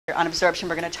On absorption,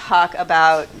 we're going to talk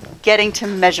about getting to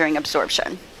measuring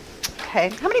absorption. Okay,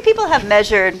 how many people have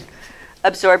measured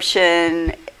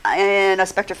absorption in a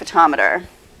spectrophotometer?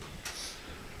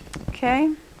 Okay,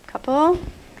 a couple,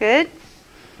 good.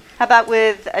 How about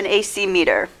with an AC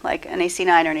meter, like an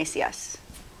AC9 or an ACS?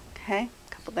 Okay,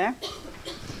 a couple there.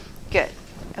 Good,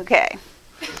 okay.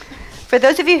 For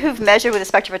those of you who've measured with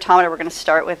a spectrophotometer, we're going to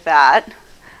start with that.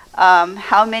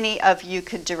 How many of you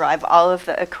could derive all of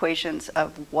the equations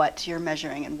of what you're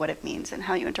measuring and what it means and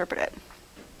how you interpret it?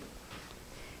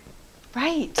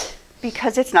 Right,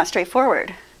 because it's not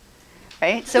straightforward,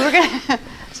 right? So we're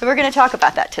going to talk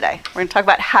about that today. We're going to talk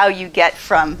about how you get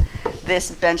from this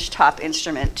benchtop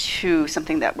instrument to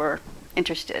something that we're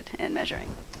interested in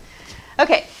measuring.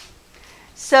 Okay,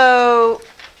 so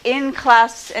in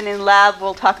class and in lab,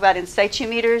 we'll talk about in situ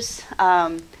meters.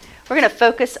 We're going to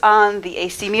focus on the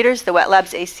AC meters, the wet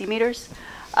lab's AC meters.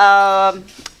 I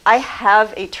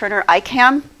have a Turner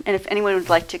ICAM, and if anyone would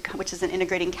like to, which is an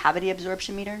integrating cavity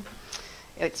absorption meter.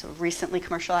 It's recently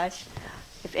commercialized.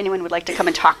 If anyone would like to come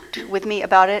and talk with me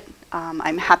about it,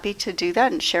 I'm happy to do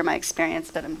that and share my experience,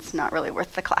 but it's not really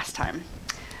worth the class time.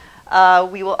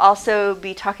 We will also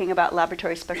be talking about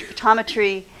laboratory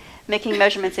spectrophotometry, making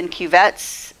measurements in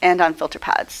cuvettes and on filter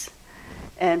pads.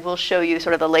 And we'll show you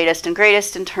sort of the latest and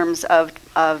greatest in terms of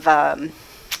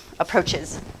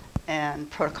approaches and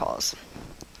protocols.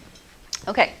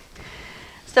 Okay,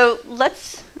 so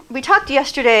we talked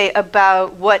yesterday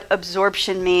about what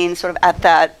absorption means sort of at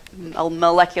that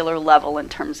molecular level in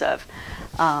terms of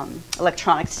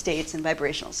electronic states and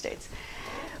vibrational states.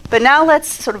 But now let's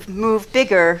sort of move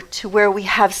bigger to where we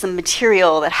have some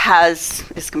material that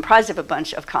is comprised of a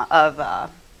bunch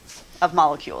of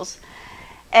molecules.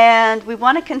 And we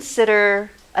want to consider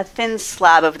a thin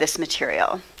slab of this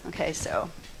material. Okay, so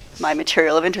my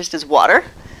material of interest is water.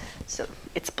 So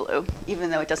it's blue, even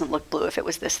though it doesn't look blue if it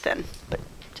was this thin, but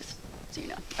just so you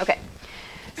know. Okay,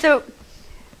 so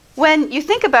when you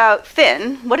think about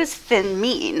thin, what does thin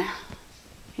mean?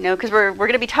 You know, because we're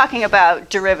going to be talking about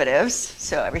derivatives,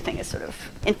 so everything is sort of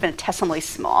infinitesimally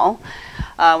small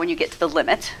when you get to the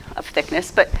limit of thickness.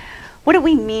 But what do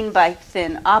we mean by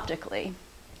thin optically?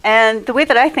 And the way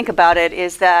that I think about it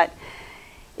is that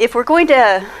if we're going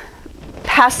to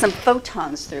pass some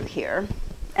photons through here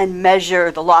and measure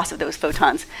the loss of those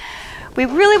photons, we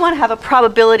really want to have a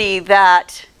probability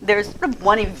that there's sort of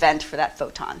one event for that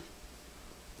photon.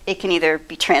 It can either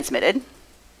be transmitted,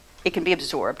 it can be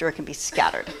absorbed, or it can be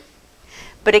scattered.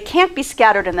 But it can't be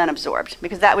scattered and then absorbed,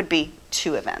 because that would be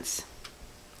two events.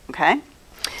 Okay?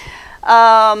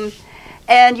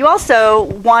 And you also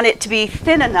want it to be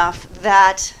thin enough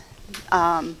that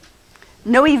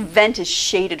no event is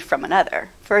shaded from another.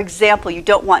 For example, you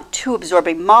don't want two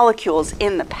absorbing molecules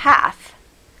in the path,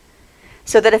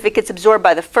 so that if it gets absorbed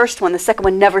by the first one, the second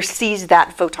one never sees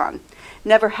that photon,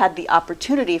 never had the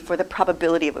opportunity for the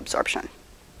probability of absorption.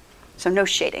 So no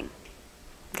shading.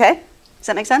 Okay? Does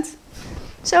that make sense?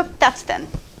 So that's thin.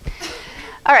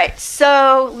 All right,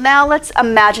 so now let's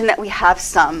imagine that we have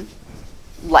some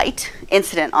light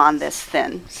incident on this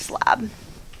thin slab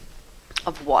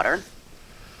of water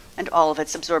and all of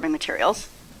its absorbing materials.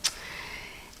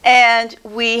 And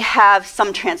we have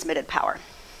some transmitted power.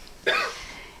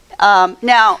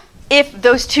 Now, if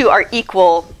those two are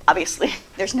equal, obviously,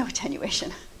 there's no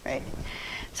attenuation, right?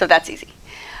 So that's easy.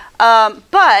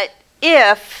 But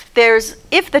if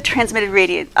the transmitted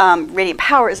radiant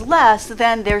power is less,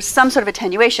 then there's some sort of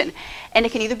attenuation. And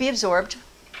it can either be absorbed,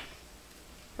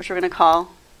 which we're going to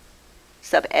call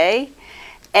sub A,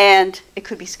 and it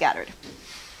could be scattered.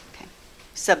 Okay.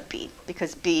 Sub B,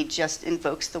 because B just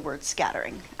invokes the word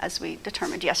scattering, as we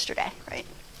determined yesterday, right?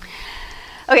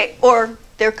 Okay, or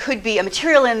there could be a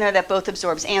material in there that both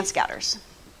absorbs and scatters.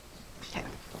 Okay.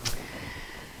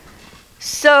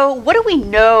 So what do we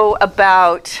know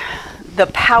about the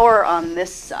power on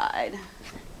this side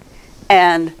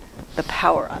and the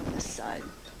power on this side?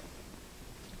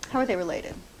 How are they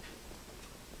related?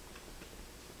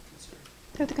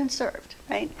 They're conserved,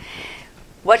 right?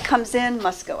 What comes in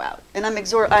must go out. And I'm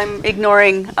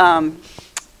ignoring, well,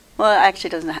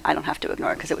 actually I don't have to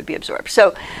ignore it because it would be absorbed.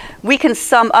 So we can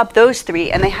sum up those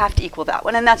three and they have to equal that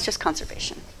one, and that's just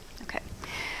conservation. Okay.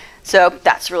 So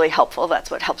that's really helpful.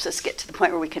 That's what helps us get to the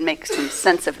point where we can make some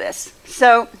sense of this.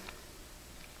 So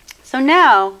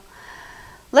now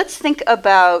let's think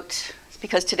about,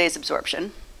 because today's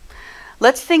absorption,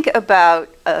 let's think about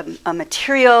a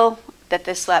material that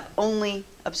this slab only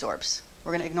absorbs.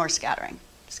 We're going to ignore scattering.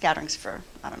 Scattering's for,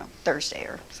 I don't know, Thursday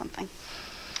or something.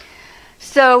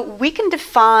 So we can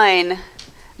define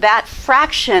that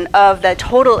fraction of the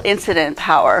total incident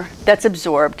power that's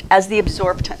absorbed as the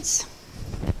absorptance.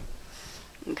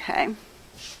 Okay?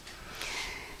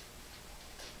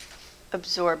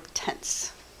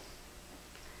 Absorptance.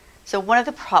 So one of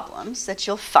the problems that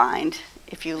you'll find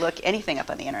if you look anything up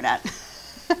on the internet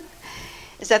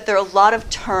is that there are a lot of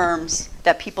terms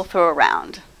that people throw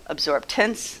around.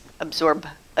 Absorptance,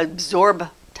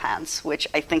 absorbtance, which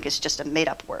I think is just a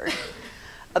made-up word.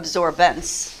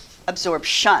 Absorbance,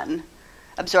 absorption,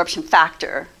 absorption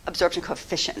factor, absorption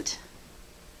coefficient,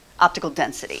 optical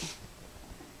density.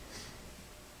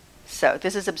 So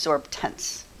this is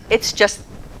absorptance. It's just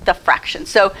the fraction.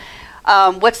 So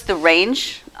what's the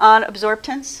range on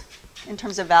absorptance in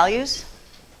terms of values?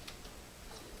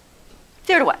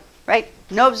 0 to 1, right?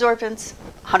 No absorptance,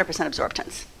 100%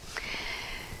 absorptance.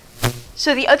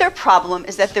 So the other problem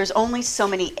is that there's only so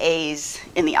many A's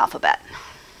in the alphabet.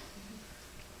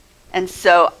 And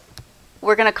so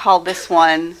we're going to call this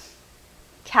one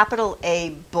capital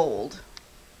A bold,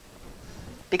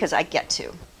 because I get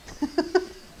to.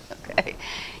 Okay.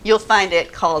 You'll find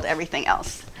it called everything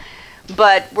else.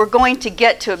 But we're going to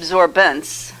get to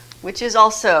absorbance, which is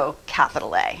also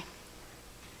capital A.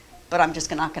 But I'm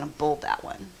just not going to bold that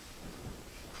one.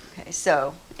 Okay,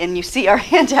 so, and you see our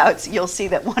handouts, you'll see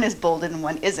that one is bolded and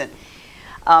one isn't.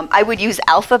 I would use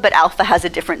alpha, but alpha has a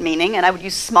different meaning. And I would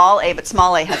use small a, but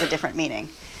small a has a different meaning.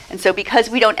 And so because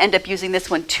we don't end up using this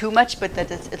one too much, but that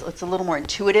it's a little more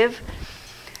intuitive,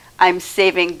 I'm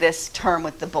saving this term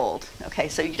with the bold. Okay,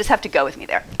 so you just have to go with me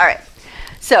there. All right.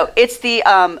 So it's the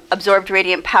absorbed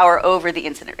radiant power over the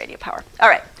incident radiant power. All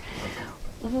right.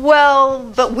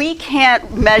 Well, but we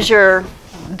can't measure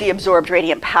the absorbed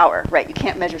radiant power, right? You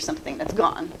can't measure something that's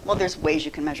gone. Well, there's ways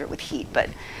you can measure it with heat, but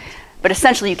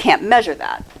essentially you can't measure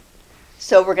that.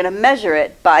 So we're going to measure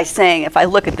it by saying if I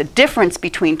look at the difference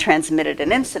between transmitted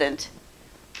and incident,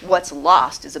 what's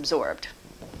lost is absorbed.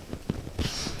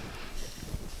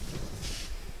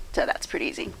 So that's pretty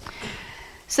easy.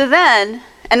 So then,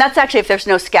 and that's actually if there's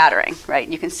no scattering, right?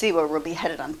 You can see where we'll be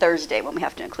headed on Thursday when we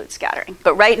have to include scattering.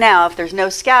 But right now, if there's no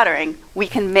scattering, we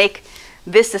can make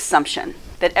this assumption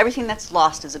that everything that's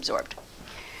lost is absorbed.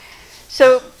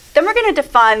 So then we're going to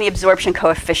define the absorption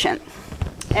coefficient.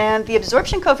 And the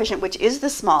absorption coefficient, which is the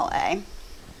small a,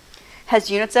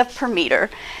 has units of per meter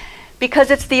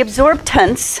because it's the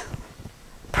absorptance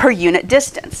per unit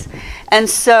distance. And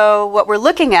so what we're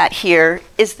looking at here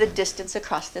is the distance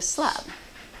across this slab.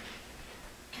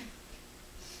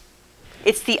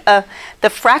 It's the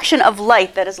fraction of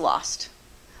light that is lost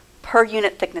per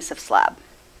unit thickness of slab.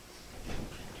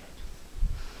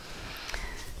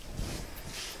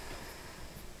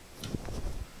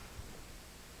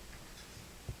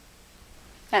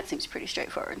 That seems pretty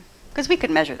straightforward, because we could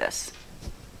measure this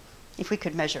if we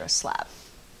could measure a slab,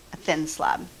 a thin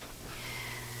slab.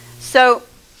 So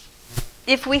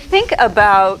if we think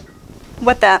about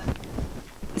what that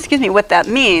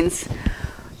means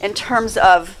in terms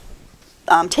of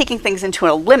taking things into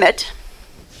a limit,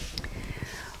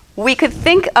 we could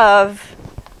think of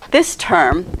this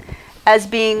term as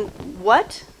being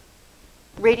what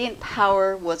radiant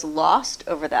power was lost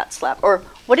over that slab, or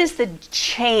what is the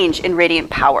change in radiant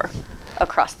power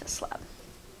across this slab?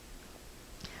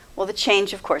 Well, the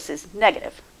change, of course, is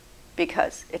negative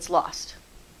because it's lost.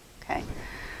 Okay,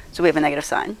 so we have a negative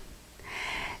sign.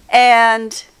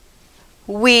 And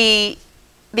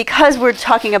because we're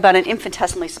talking about an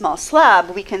infinitesimally small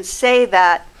slab, we can say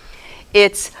that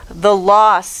it's the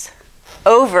loss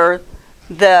over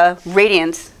the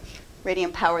radiant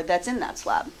power that's in that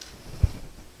slab.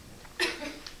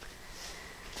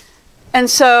 And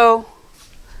so,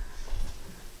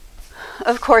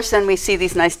 of course, then we see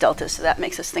these nice deltas, so that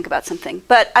makes us think about something.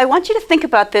 But I want you to think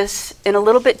about this in a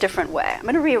little bit different way. I'm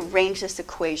going to rearrange this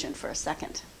equation for a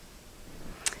second.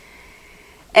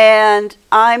 And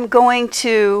I'm going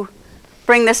to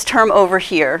bring this term over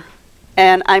here,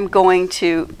 and I'm going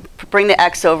to bring the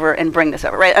x over and bring this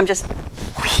over, right? I'm just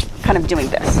kind of doing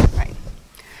this, right?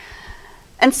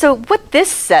 And so what this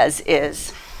says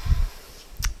is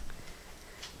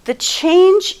the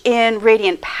change in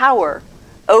radiant power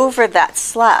over that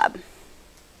slab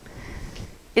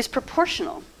is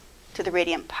proportional to the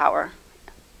radiant power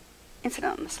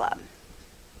incident on the slab.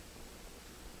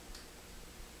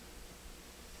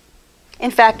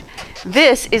 In fact,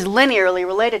 this is linearly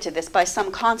related to this by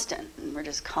some constant, and we're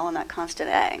just calling that constant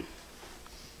A.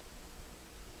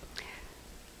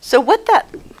 So do you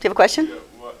have a question? Yeah,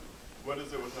 what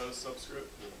is it without a subscript?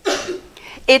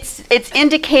 It's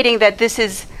indicating that this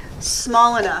is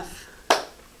small enough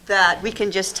that we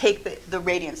can just take the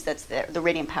radiance that's there, the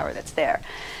radiant power that's there.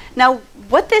 Now,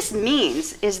 what this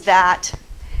means is that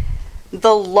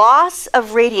the loss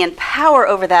of radiant power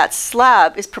over that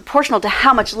slab is proportional to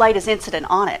how much light is incident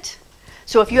on it.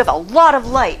 So if you have a lot of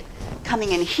light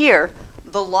coming in here,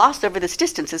 the loss over this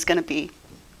distance is going to be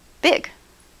big.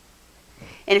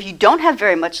 And if you don't have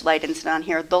very much light incident on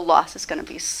here, the loss is going to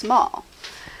be small.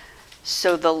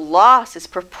 So the loss is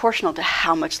proportional to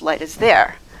how much light is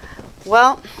there.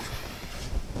 Well,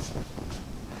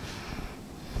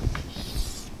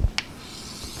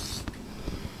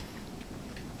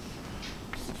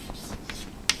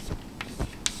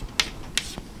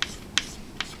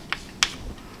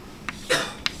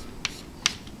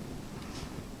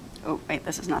 oh, wait,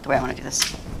 this is not the way I want to do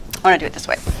this. I want to do it this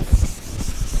way.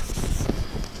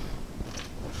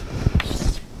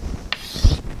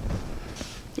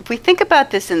 If we think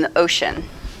about this in the ocean,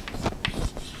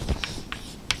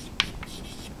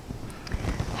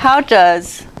 how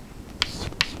does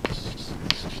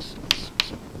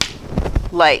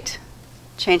light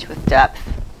change with depth?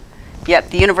 Yep,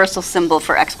 the universal symbol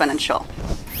for exponential.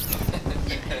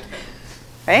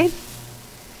 Right?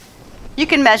 You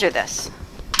can measure this.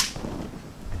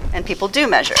 And people do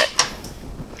measure it.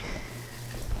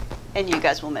 And you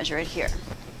guys will measure it here.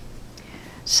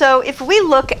 So if we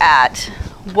look at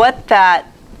what that,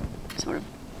 sort of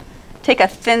take a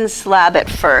thin slab at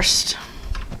first.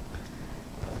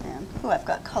 Oh, I've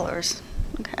got colors.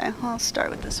 Okay, well, I'll start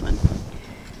with this one.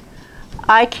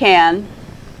 I can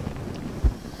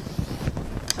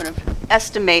sort of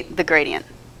estimate the gradient,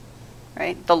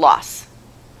 right? The loss.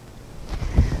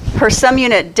 Per some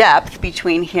unit depth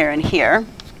between here and here,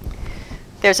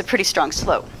 there's a pretty strong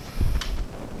slope.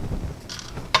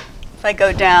 If I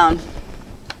go down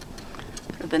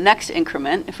to the next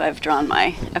increment, if I've drawn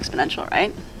my exponential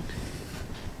right,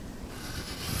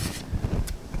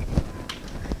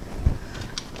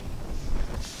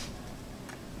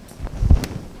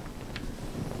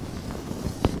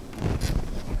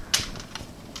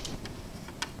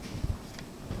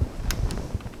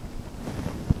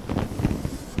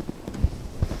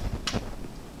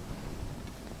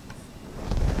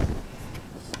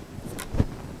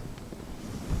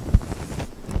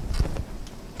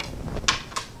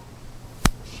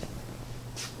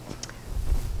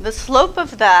 the slope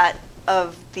of that,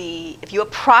 if you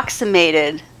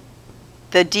approximated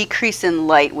the decrease in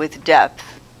light with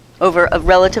depth over a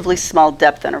relatively small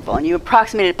depth interval, and you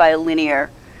approximate it by a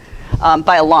linear,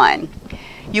 by a line,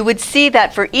 you would see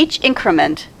that for each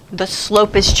increment, the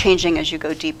slope is changing as you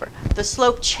go deeper. The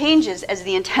slope changes as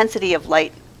the intensity of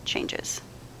light changes.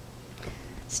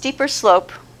 Steeper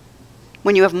slope,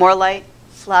 when you have more light,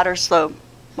 flatter slope,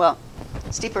 well,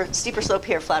 steeper slope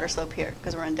here, flatter slope here,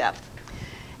 because we're in depth.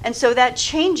 And so that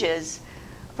changes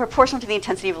proportional to the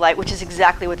intensity of light, which is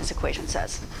exactly what this equation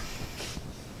says.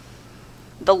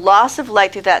 The loss of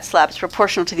light through that slab is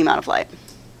proportional to the amount of light.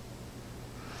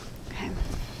 Okay.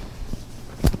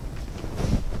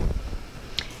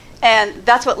 And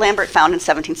that's what Lambert found in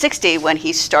 1760 when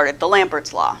he started the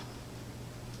Lambert's law.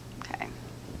 Okay.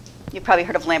 You've probably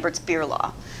heard of Lambert's beer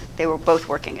law. They were both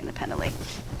working independently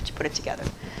to put it together.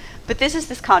 But this is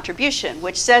this contribution,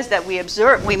 which says that we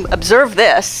observe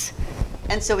this,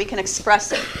 and so we can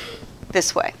express it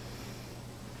this way.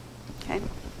 Okay.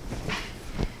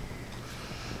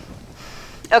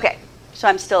 Okay, so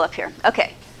I'm still up here.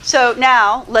 Okay, so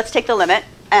now let's take the limit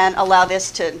and allow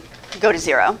this to go to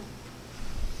 0.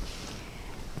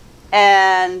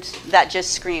 And that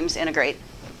just screams integrate.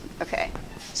 Okay,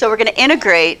 so we're going to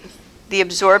integrate the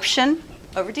absorption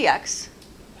over dx,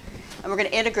 and we're going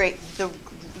to integrate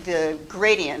the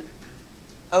gradient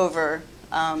over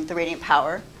the radiant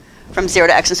power from 0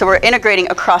 to x. And so we're integrating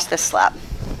across this slab.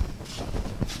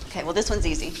 Okay, well, this one's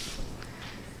easy.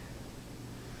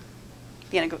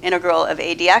 The integral of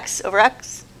a dx over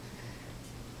x.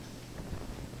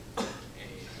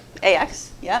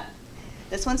 Ax, yeah.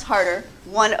 This one's harder.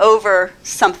 1 over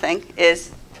something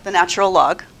is the natural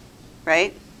log,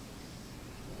 right?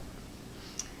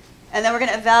 And then we're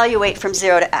going to evaluate from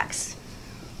 0 to x.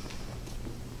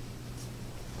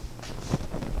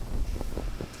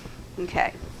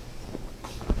 Okay,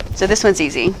 so this one's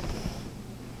easy.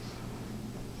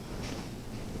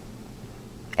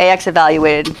 Ax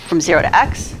evaluated from 0 to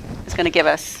x is going to give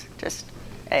us just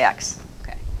ax.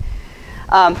 Okay.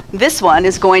 This one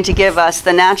is going to give us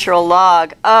the natural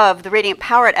log of the radiant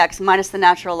power at x minus the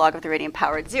natural log of the radiant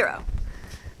power at 0.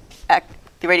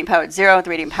 The radiant power at 0, the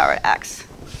radiant power at x.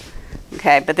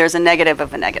 Okay, but there's a negative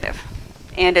of a negative.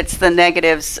 And it's the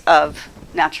negatives of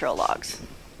natural logs.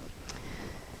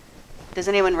 Does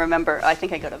anyone remember? I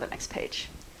think I go to the next page.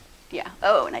 Yeah.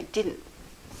 Oh, and I didn't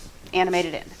animate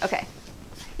it in. Okay.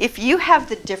 If you have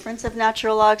the difference of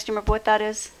natural logs, do you remember what that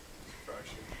is?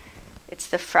 Fraction. It's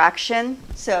the fraction.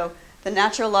 So the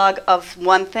natural log of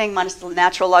one thing minus the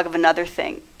natural log of another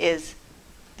thing is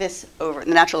this over,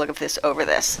 the natural log of this over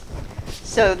this.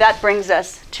 So that brings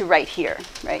us to right here,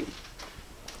 right?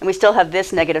 And we still have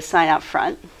this negative sign out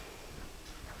front.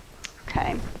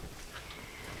 Okay.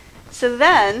 So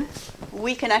then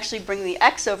we can actually bring the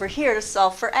x over here to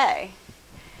solve for a.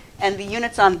 And the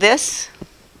units on this,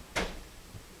 do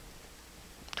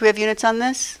we have units on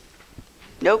this?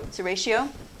 Nope, it's a ratio.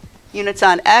 Units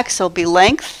on x will be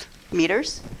length,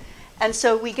 meters. And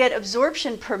so we get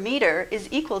absorption per meter is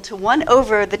equal to 1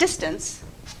 over the distance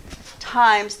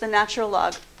times the natural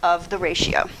log of the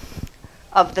ratio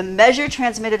of the measured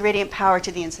transmitted radiant power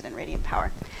to the incident radiant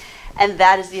power. And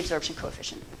that is the absorption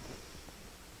coefficient.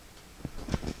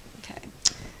 Okay.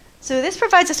 So this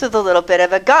provides us with a little bit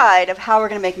of a guide of how we're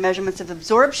going to make measurements of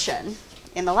absorption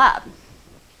in the lab.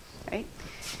 Right?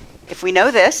 If we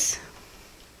know this,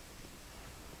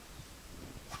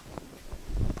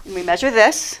 and we measure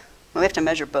this, well, we have to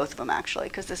measure both of them actually,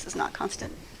 because this is not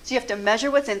constant. So you have to measure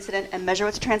what's incident and measure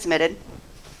what's transmitted,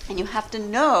 and you have to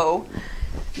know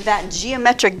that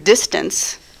geometric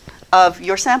distance of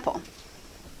your sample.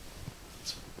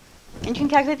 And you can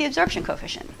calculate the absorption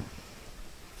coefficient.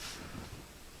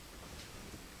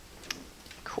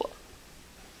 Cool.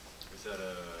 Is that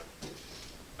a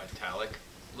italic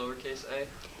lowercase a?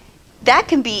 That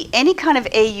can be any kind of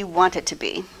A you want it to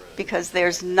be, Right. because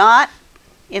there's not,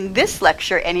 in this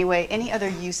lecture anyway, any other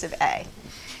use of A.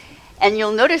 And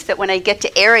you'll notice that when I get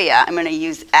to area, I'm going to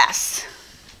use S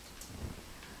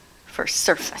for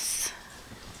surface,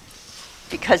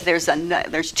 because there's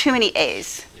too many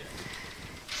A's.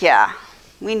 Yeah,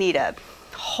 we need a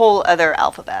whole other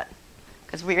alphabet,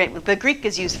 because the Greek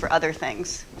is used for other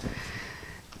things.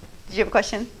 Did you have a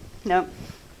question? No.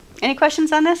 Any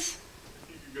questions on this?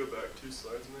 You could go back 2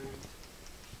 slides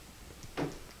maybe.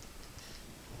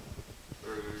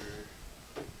 Or,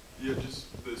 yeah, just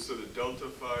so the delta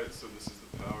phi, so this is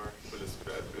the power, but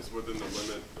it's within the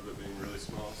limit of it being really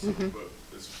small, so, but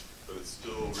it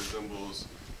still resembles,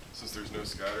 since there's no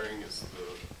scattering, it's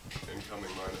the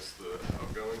incoming minus the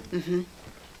outgoing.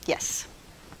 Yes.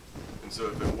 And so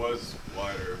if it was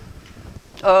wider,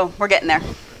 Oh, we're getting there.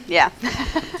 Yeah.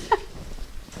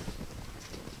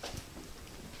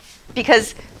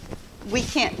 Because we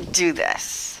can't do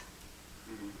this.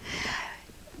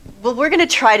 Well, we're going to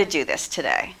try to do this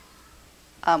today.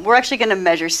 We're actually going to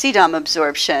measure CDOM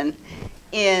absorption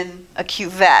in a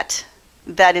cuvette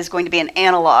that is going to be an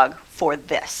analog for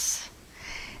this.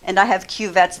 And I have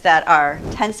cuvettes that are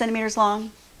 10 centimeters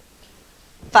long,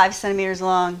 5 centimeters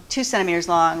long, 2 centimeters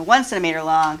long, 1 centimeter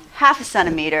long, half a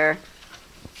centimeter,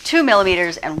 2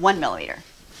 millimeters, and 1 millimeter.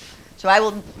 So I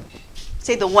will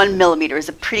say the 1 millimeter is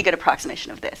a pretty good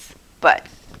approximation of this. But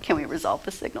can we resolve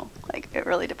the signal? Like, it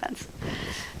really depends.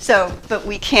 So, but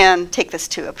we can take this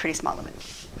to a pretty small limit.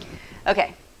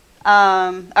 Okay.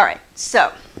 All right.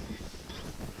 So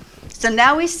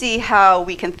now we see how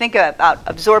we can think about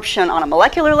absorption on a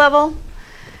molecular level.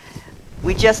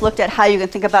 We just looked at how you can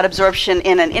think about absorption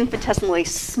in an infinitesimally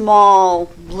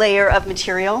small layer of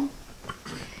material.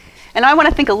 And I want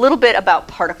to think a little bit about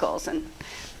particles. And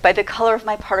by the color of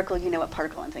my particle, you know what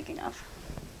particle I'm thinking of,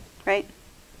 right?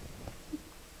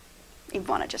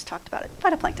 Ivana just talked about it.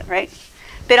 Phytoplankton, right?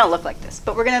 They don't look like this,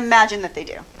 but we're going to imagine that they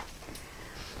do.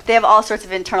 They have all sorts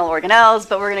of internal organelles,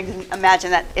 but we're going to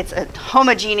imagine that it's a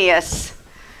homogeneous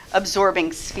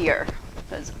absorbing sphere,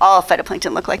 because all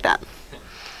phytoplankton look like that.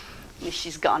 At least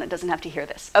she's gone and doesn't have to hear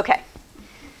this. Okay.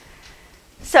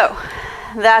 So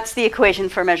that's the equation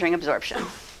for measuring absorption.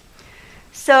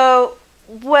 So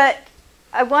what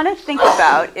I want to think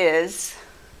about is,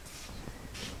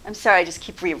 I'm sorry, I just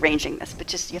keep rearranging this, but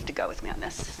just you have to go with me on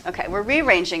this. Okay, we're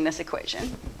rearranging this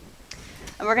equation,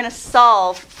 and we're going to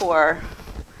solve for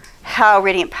how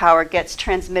radiant power gets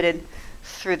transmitted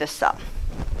through the cell.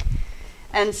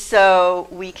 And so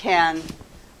we can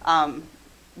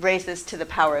raise this to the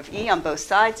power of e on both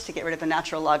sides to get rid of the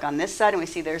natural log on this side, and we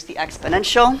see there's the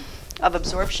exponential of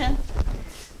absorption.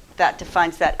 That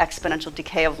defines that exponential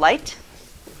decay of light.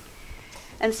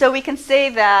 And so we can say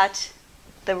that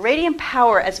the radiant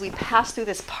power as we pass through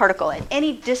this particle at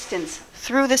any distance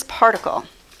through this particle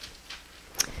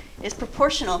is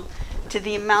proportional to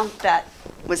the amount that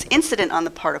was incident on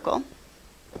the particle,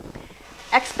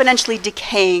 exponentially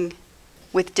decaying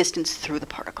with distance through the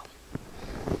particle.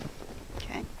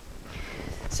 Okay.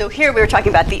 So here we were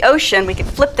talking about the ocean. We could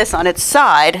flip this on its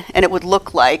side, and it would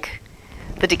look like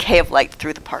the decay of light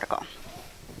through the particle.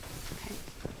 Okay.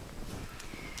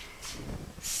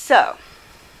 So,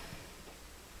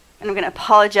 and I'm going to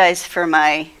apologize for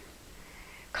my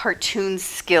cartoon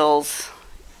skills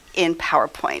in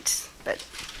PowerPoint, but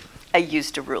I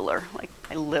used a ruler. Like,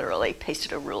 I literally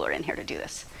pasted a ruler in here to do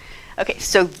this. Okay,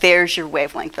 so there's your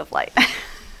wavelength of light.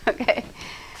 Okay,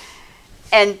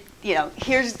 and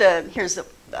here's the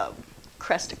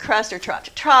crest to crest or trough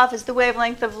to trough is the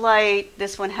wavelength of light.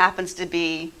 This one happens to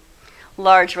be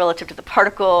large relative to the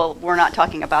particle. We're not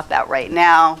talking about that right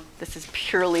now. This is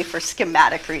purely for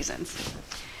schematic reasons.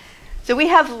 So we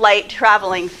have light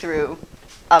traveling through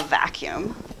a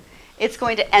vacuum. It's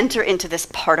going to enter into this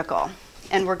particle,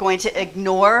 and we're going to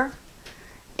ignore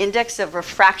index of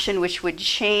refraction, which would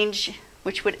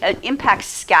impact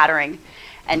scattering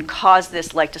and cause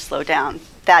this light to slow down.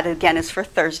 That, again, is for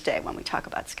Thursday when we talk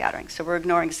about scattering. So we're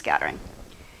ignoring scattering.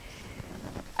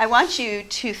 I want you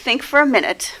to think for a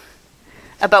minute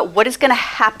about what is going to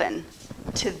happen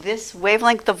to this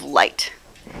wavelength of light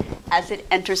as it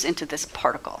enters into this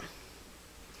particle.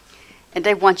 And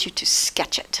I want you to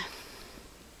sketch it.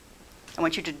 I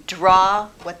want you to draw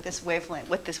what this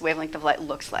wavelength of light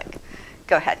looks like.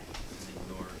 Go ahead.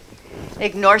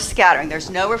 Ignore scattering. There's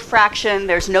no refraction.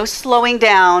 There's no slowing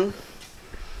down.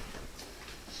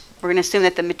 We're going to assume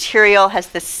that the material has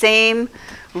the same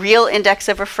real index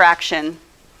of refraction.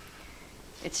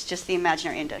 It's just the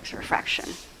imaginary index of refraction.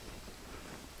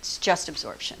 It's just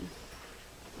absorption.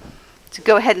 So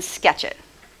go ahead and sketch it.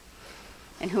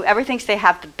 And whoever thinks they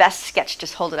have the best sketch,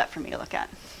 just hold it up for me to look at.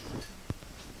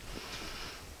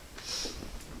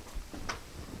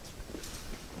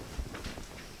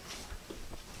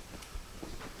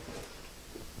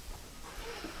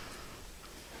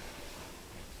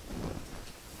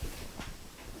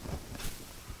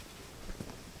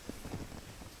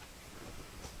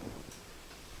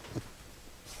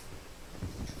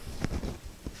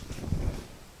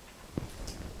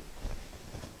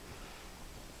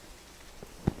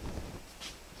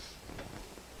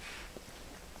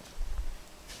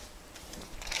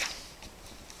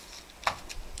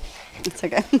 It's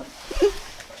okay.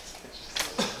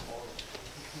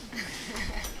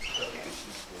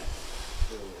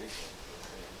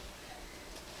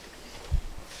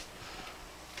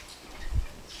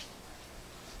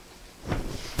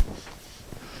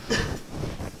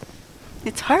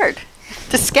 It's hard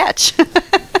to sketch.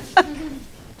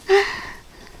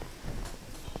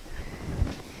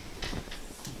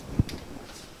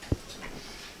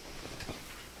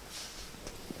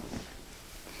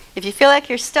 If you feel like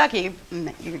you're stuck, you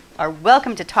are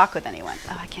welcome to talk with anyone.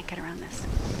 Oh, I can't get around this.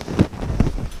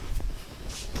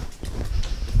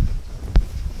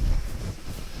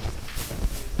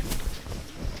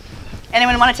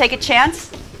 Anyone want to take a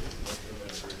chance?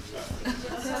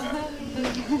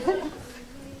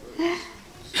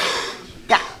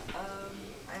 Yeah.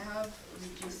 I have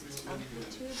reduced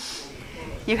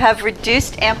amplitude. You have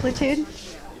reduced amplitude?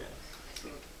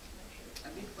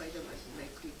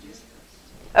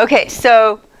 Okay,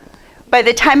 so by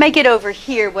the time I get over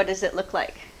here, what does it look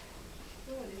like?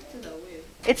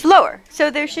 It's lower.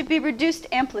 So there should be reduced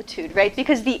amplitude, right?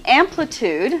 Because the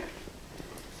amplitude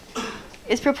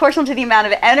is proportional to the amount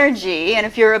of energy. And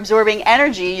if you're absorbing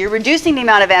energy, you're reducing the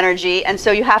amount of energy. And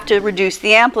so you have to reduce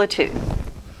the amplitude.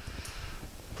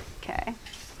 Okay.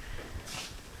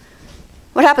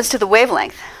 What happens to the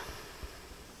wavelength?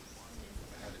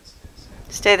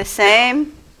 Stay the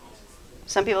same?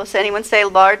 Some people say, anyone say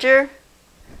larger,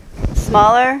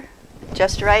 smaller,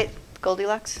 just right,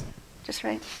 Goldilocks, just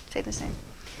right, say the same.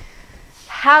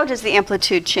 How does the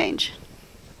amplitude change?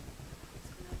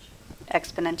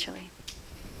 Exponentially.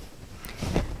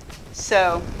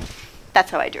 So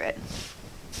that's how I drew it.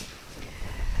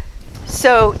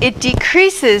 So it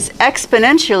decreases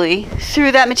exponentially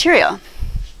through that material.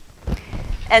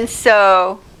 And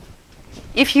so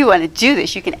if you want to do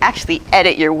this, you can actually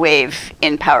edit your wave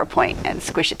in PowerPoint and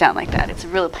squish it down like that. It's a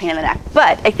real pain in the neck.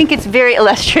 But I think it's very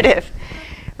illustrative,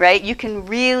 right? You can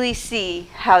really see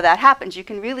how that happens. You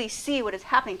can really see what is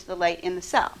happening to the light in the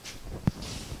cell,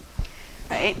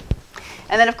 right?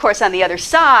 And then, of course, on the other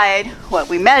side, what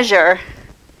we measure,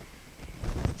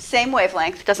 same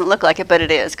wavelength. Doesn't look like it, but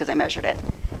it is because I measured it.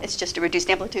 It's just a reduced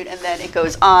amplitude, and then it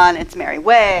goes on its merry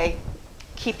way,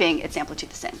 keeping its amplitude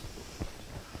the same.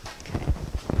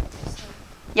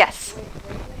 Yes?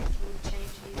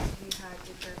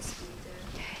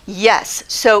 Yes.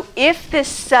 So if this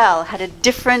cell had a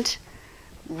different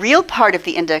real part of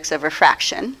the index of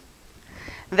refraction,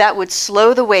 that would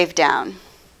slow the wave down.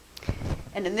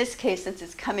 And in this case, since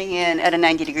it's coming in at a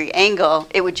 90-degree angle,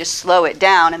 it would just slow it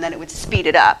down, and then it would speed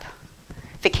it up.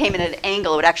 If it came in at an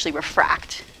angle, it would actually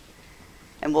refract.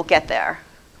 And we'll get there.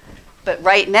 But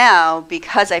right now,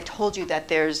 because I've told you that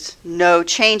there's no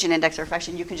change in index of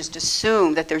refraction, you can just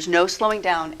assume that there's no slowing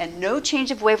down and no change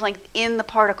of wavelength in the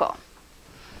particle.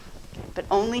 But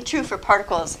only true for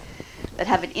particles that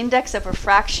have an index of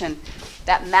refraction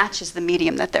that matches the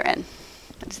medium that they're in.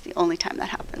 That's the only time that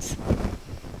happens.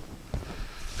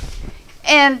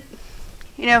 And,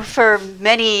 you know, for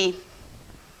many,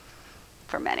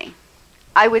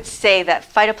 I would say that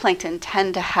phytoplankton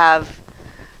tend to have,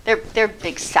 they're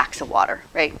big sacks of water,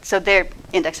 right? So their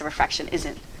index of refraction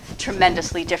isn't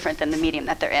tremendously different than the medium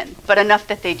that they're in, but enough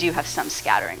that they do have some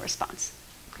scattering response.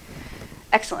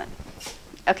 Excellent.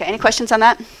 Okay, any questions on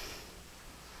that?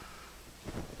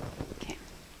 Okay.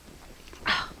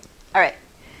 All right.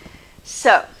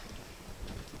 So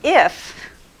if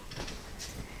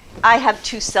I have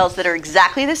two cells that are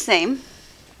exactly the same,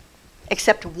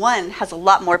 except one has a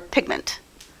lot more pigment,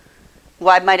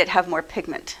 why might it have more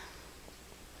pigment?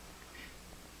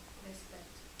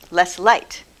 Less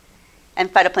light.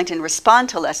 And phytoplankton respond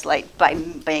to less light by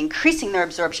increasing their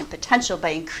absorption potential, by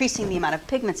increasing the amount of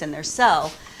pigments in their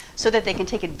cell, so that they can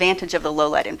take advantage of the low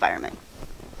light environment.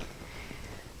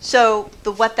 So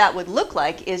what that would look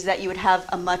like is that you would have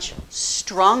a much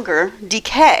stronger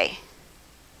decay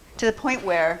to the point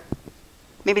where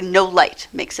maybe no light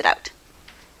makes it out,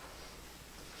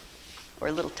 or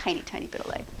a little tiny, tiny bit of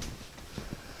light.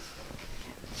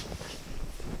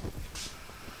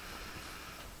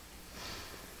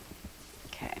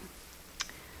 Okay.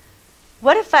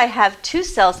 What if I have two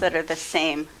cells that are the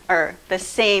same, or the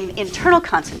same internal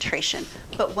concentration,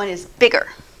 but one is bigger?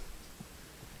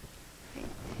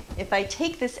 If I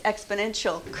take this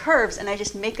exponential curves and I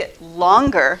just make it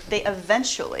longer, they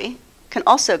eventually can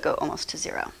also go almost to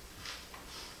 0.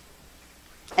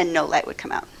 And no light would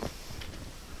come out.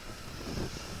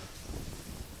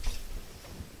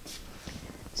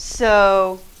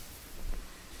 So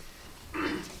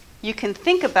you can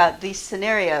think about these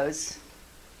scenarios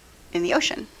in the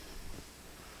ocean.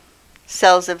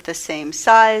 Cells of the same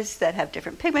size that have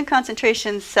different pigment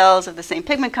concentrations, cells of the same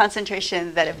pigment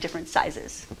concentration that have different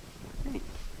sizes. Right.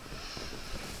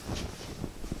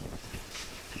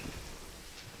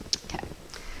 Okay.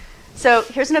 So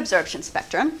here's an absorption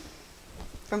spectrum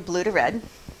from blue to red.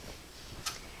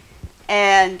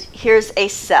 And here's a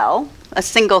cell, a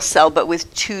single cell, but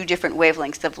with two different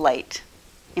wavelengths of light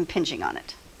impinging on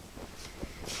it.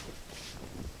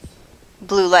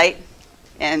 Blue light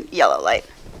and yellow light.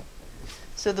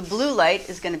 So the blue light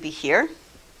is going to be here,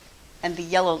 and the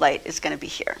yellow light is going to be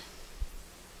here.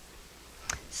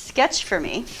 Sketch for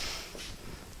me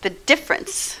the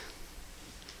difference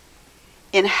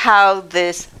in how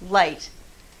this light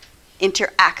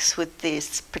interacts with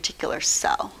this particular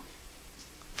cell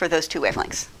for those two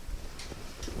wavelengths.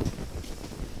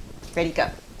 Ready, go.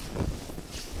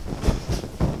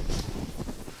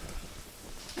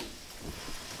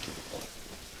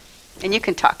 And you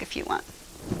can talk if you want.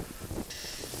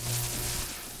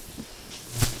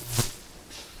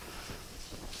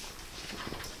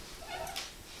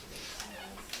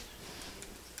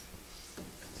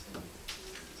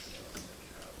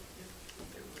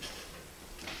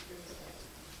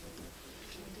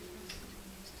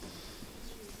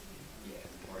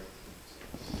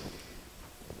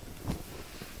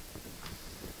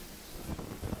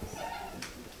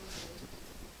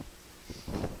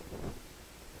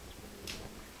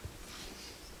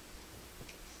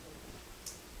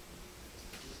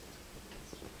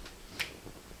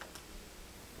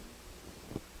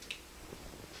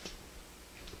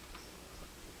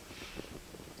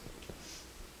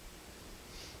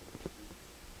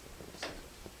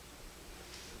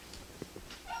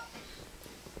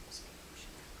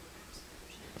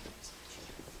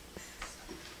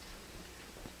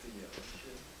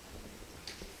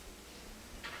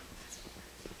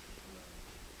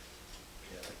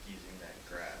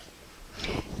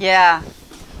 Yeah,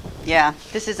 yeah.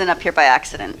 This isn't up here by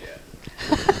accident.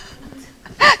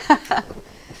 Yeah.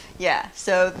 Yeah,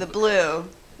 so the blue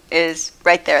is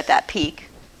right there at that peak,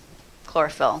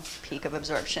 chlorophyll peak of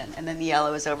absorption, and then the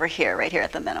yellow is over here, right here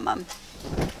at the minimum.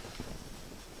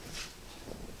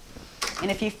 And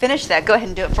if you finish that, go ahead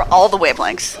and do it for all the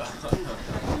wavelengths.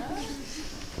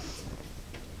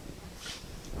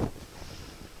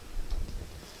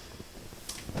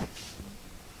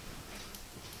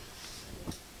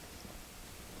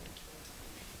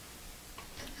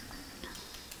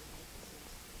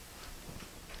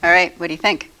 All right, what do you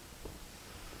think?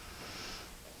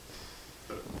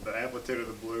 The amplitude of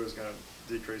the blue is going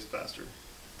to decrease faster.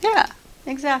 Yeah,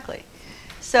 exactly.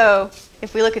 So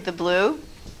if we look at the blue,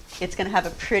 it's going to have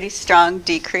a pretty strong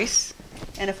decrease.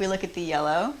 And if we look at the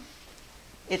yellow,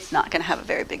 it's not going to have a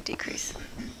very big decrease.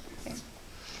 Okay.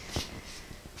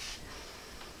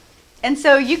 And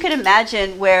so you could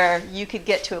imagine where you could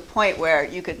get to a point where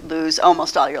you could lose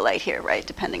almost all your light here, right,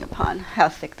 depending upon how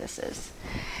thick this is.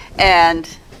 And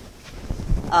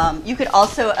you could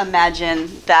also imagine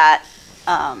that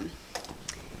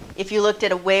if you looked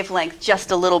at a wavelength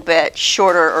just a little bit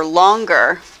shorter or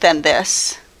longer than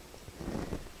this,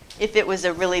 if it was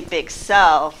a really big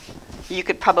cell, you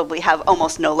could probably have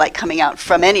almost no light coming out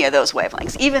from any of those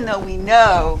wavelengths, even though we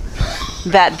know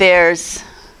that there's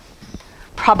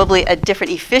probably a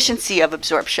different efficiency of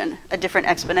absorption, a different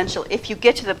exponential. If you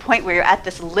get to the point where you're at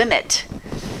this limit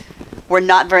where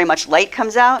not very much light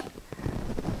comes out,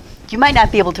 you might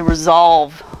not be able to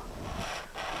resolve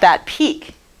that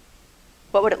peak.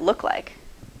 What would it look like?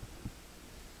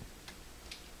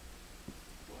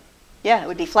 Yeah, it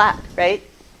would be flat, right?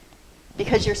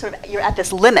 Because you're at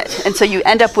this limit, and so you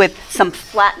end up with some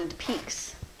flattened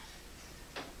peaks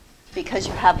because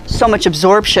you have so much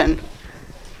absorption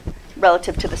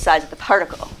relative to the size of the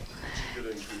particle. You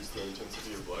could increase the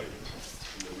intensity of light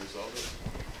and then resolve it,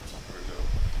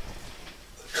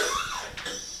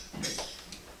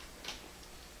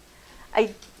 or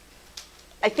no?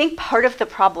 I think part of the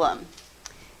problem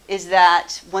is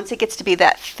that once it gets to be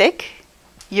that thick,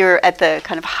 you're at the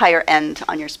kind of higher end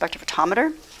on your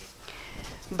spectrophotometer.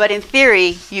 But in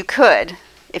theory, you could,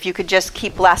 if you could just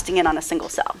keep blasting in on a single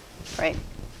cell, right?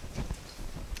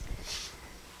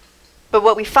 But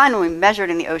what we find when we measure it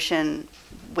in the ocean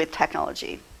with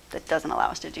technology that doesn't allow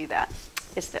us to do that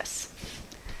is this.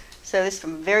 So this is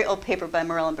from a very old paper by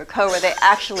Morel and Burko, where they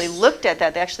actually looked at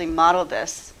that. They actually modeled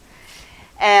this.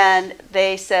 And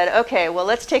they said, OK, well,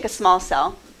 let's take a small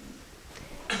cell,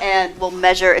 and we'll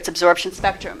measure its absorption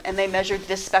spectrum. And they measured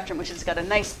this spectrum, which has got a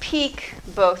nice peak,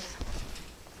 both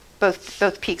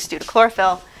peaks due to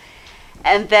chlorophyll.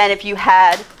 And then if you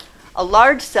had a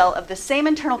large cell of the same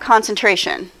internal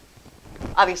concentration,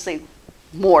 obviously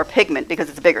more pigment because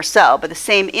it's a bigger cell, but the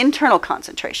same internal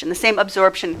concentration, the same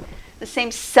absorption, the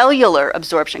same cellular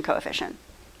absorption coefficient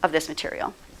of this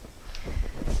material,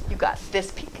 you got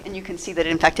this peak. And you can see that,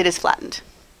 in fact, it is flattened,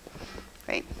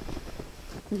 right?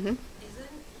 Mm-hmm. Isn't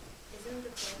the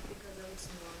point because it's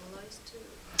normalized too?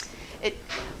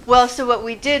 Well, so what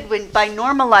we did by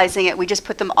normalizing it, we just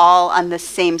put them all on the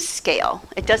same scale.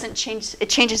 It doesn't change. It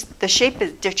changes the shape.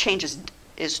 The change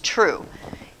is true.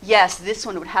 Yes, this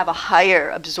one would have a higher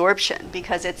absorption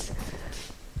because it's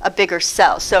a bigger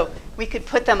cell. So we could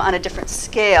put them on a different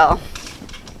scale,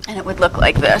 and it would look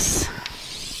like this.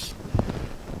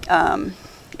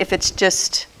 If it's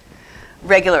just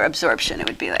regular absorption, it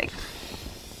would be like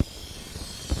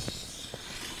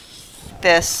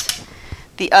this.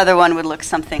 The other one would look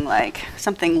something like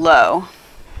something low.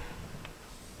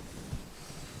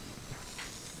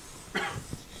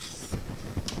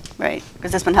 Right,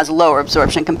 because this one has lower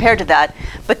absorption compared to that.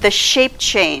 But the shape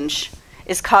change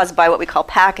is caused by what we call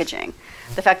packaging.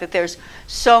 The fact that there's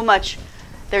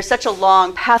such a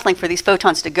long path length for these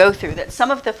photons to go through that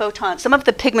some of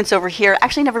the pigments over here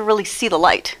actually never really see the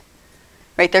light.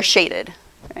 Right, they're shaded.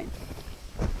 Right.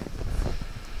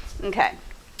 Okay.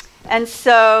 And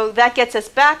so that gets us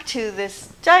back to this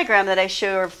diagram that I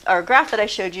showed, or graph that I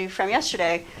showed you from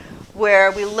yesterday,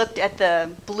 where we looked at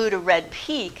the blue to red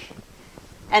peak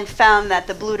and found that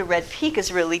the blue to red peak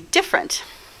is really different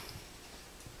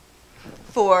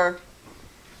for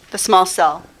the small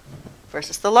cell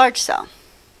versus the large cell.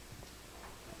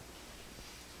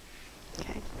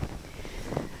 Okay.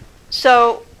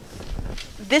 So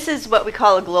this is what we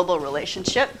call a global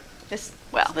relationship. This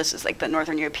is like the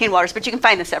Northern European waters, but you can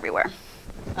find this everywhere.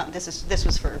 This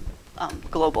was for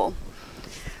global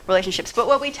relationships. But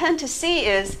what we tend to see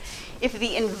is if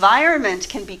the environment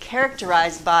can be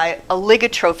characterized by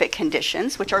oligotrophic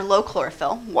conditions, which are low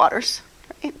chlorophyll waters,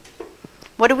 right?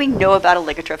 What do we know about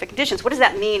oligotrophic conditions? What does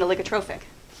that mean, oligotrophic?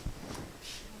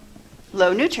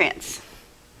 Low nutrients.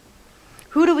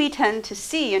 Who do we tend to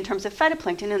see in terms of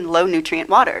phytoplankton in low nutrient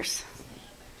waters?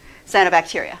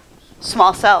 Cyanobacteria.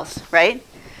 Small cells, right?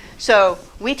 So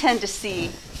we tend to see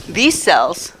these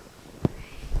cells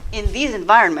in these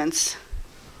environments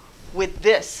with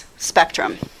this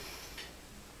spectrum.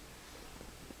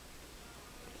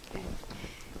 Okay.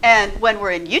 And when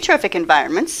we're in eutrophic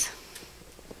environments,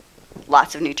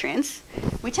 lots of nutrients,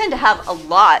 we tend to have a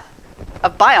lot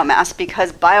of biomass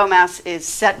because biomass is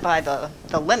set by the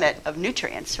limit of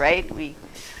nutrients, right?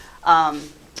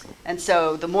 And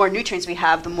so the more nutrients we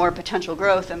have, the more potential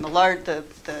growth and the larger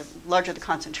the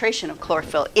concentration of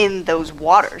chlorophyll in those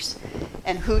waters.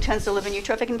 And who tends to live in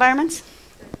eutrophic environments?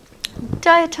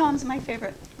 Diatoms, my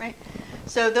favorite, right?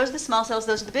 So those are the small cells,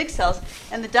 those are the big cells,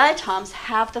 and the diatoms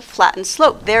have the flattened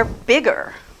slope. They're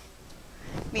bigger.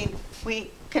 I mean,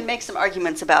 we can make some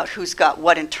arguments about who's got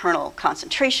what internal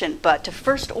concentration, but to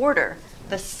first order,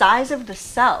 the size of the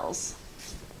cells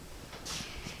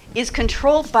is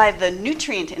controlled by the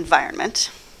nutrient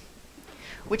environment,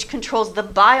 which controls the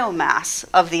biomass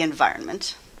of the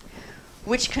environment,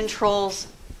 which controls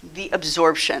the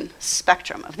absorption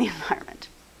spectrum of the environment.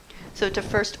 So to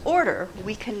first order,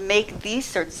 we can make these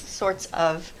sorts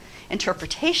of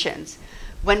interpretations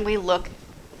when we look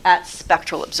at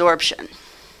spectral absorption.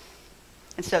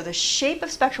 And so the shape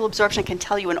of spectral absorption can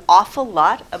tell you an awful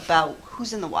lot about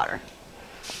who's in the water.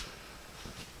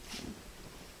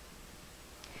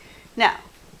 Now,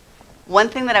 one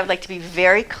thing that I would like to be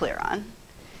very clear on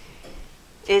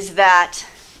is that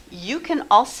you can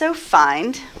also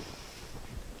find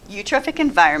eutrophic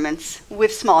environments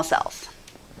with small cells.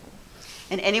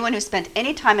 And anyone who spent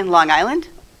any time in Long Island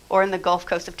or in the Gulf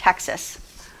Coast of Texas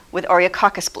with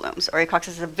Oreococcus blooms. Oreococcus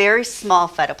is a very small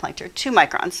phytoplankton, 2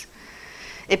 microns.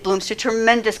 It blooms to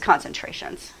tremendous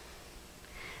concentrations.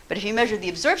 But if you measure the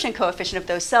absorption coefficient of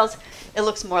those cells, it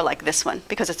looks more like this one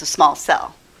because it's a small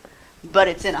cell. But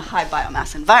it's in a high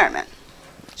biomass environment.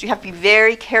 So you have to be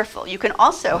very careful. You can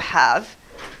also have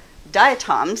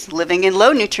diatoms living in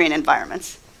low nutrient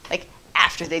environments, like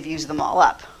after they've used them all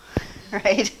up,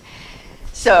 right?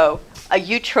 So a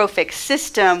eutrophic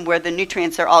system where the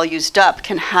nutrients are all used up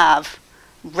can have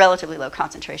relatively low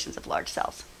concentrations of large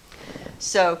cells.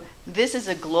 So this is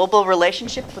a global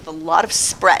relationship with a lot of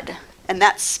spread, and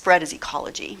that spread is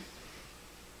ecology.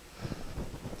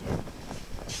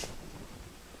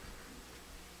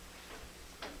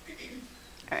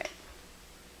 All right.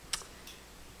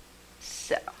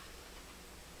 So,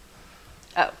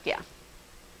 oh, yeah.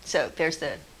 So there's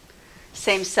the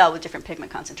same cell with different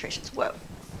pigment concentrations. Whoa.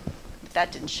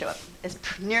 That didn't show up as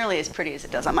nearly as pretty as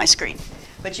it does on my screen.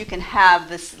 But you can have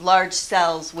this large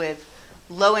cells with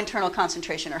low internal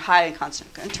concentration or high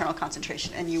internal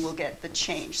concentration, and you will get the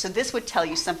change. So this would tell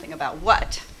you something about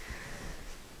what?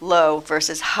 Low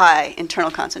versus high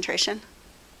internal concentration.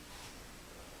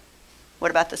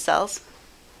 What about the cells?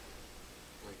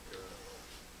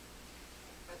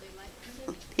 Are they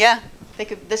light-limited? Yeah,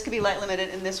 this could be light limited,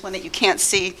 and this one that you can't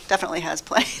see definitely has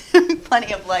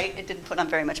plenty of light. It didn't put on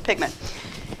very much pigment.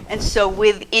 And so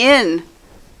within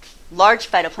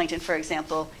large phytoplankton, for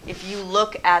example, if you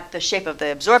look at the shape of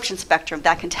the absorption spectrum,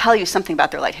 that can tell you something about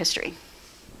their light history.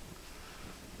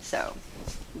 So,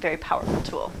 very powerful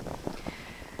tool.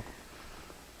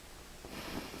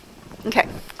 Okay,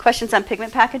 questions on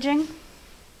pigment packaging?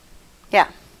 Yeah.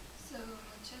 So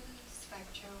which of the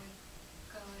spectra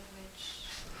would go in which?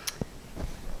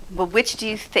 Well, which do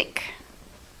you think?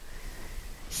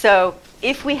 So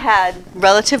if we had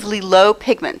relatively low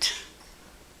pigment,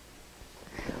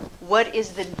 what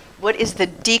is the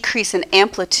decrease in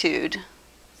amplitude?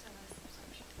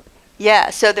 Yeah,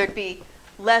 so there'd be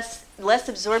less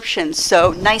absorption,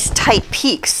 so nice tight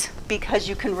peaks, because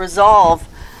you can resolve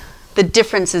the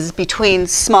differences between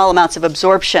small amounts of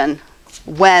absorption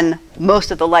when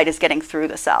most of the light is getting through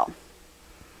the cell.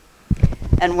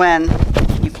 And when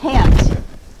you can't,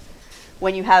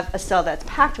 when you have a cell that's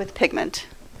packed with pigment,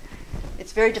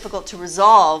 it's very difficult to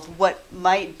resolve what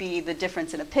might be the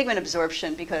difference in a pigment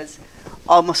absorption because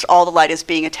almost all the light is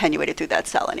being attenuated through that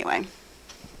cell anyway.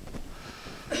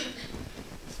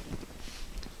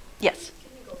 Yes?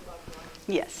 Can you go back one?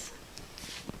 Yes.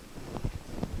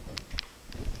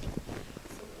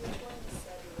 So which one you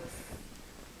said it was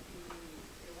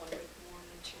the one with more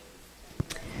nutrients?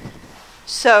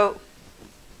 So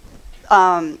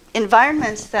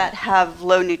environments that have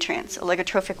low nutrients,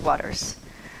 oligotrophic waters,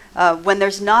 when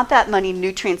there's not that many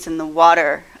nutrients in the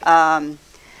water,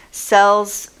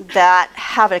 cells that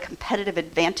have a competitive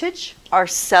advantage are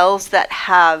cells that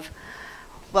have,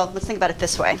 well, let's think about it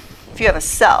this way. If you have a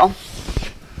cell,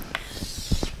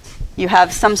 you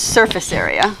have some surface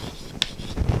area.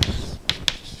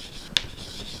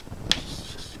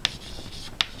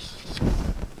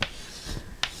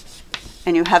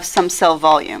 And you have some cell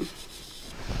volume,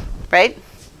 right?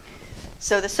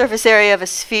 So the surface area of a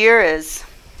sphere is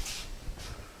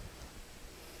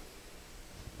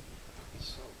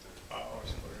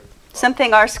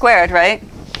something r squared, right?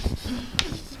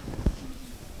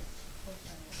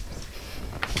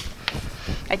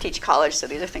 I teach college, so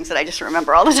these are things that I just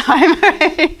remember all the time.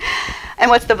 Right? And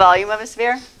what's the volume of a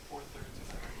sphere?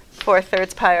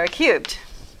 4/3 pi r cubed.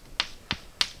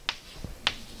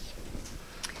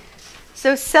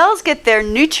 So cells get their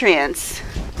nutrients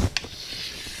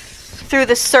through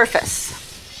the surface,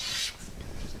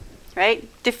 right?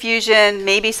 Diffusion,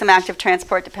 maybe some active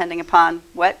transport depending upon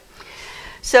what.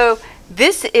 So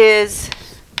that's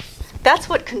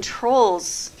what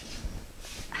controls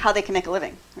how they can make a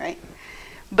living, right?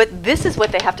 But this is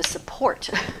what they have to support,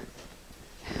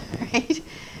 right?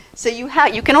 So you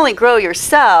can only grow your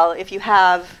cell if you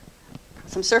have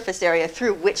some surface area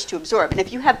through which to absorb. And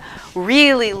if you have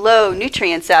really low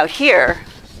nutrients out here,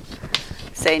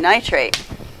 say nitrate,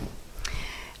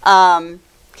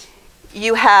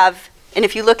 you have, and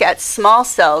if you look at small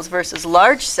cells versus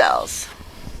large cells,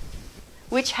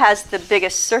 which has the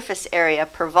biggest surface area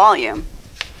per volume?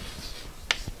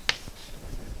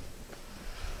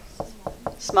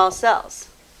 Small cells.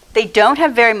 They don't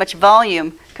have very much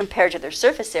volume compared to their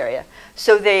surface area,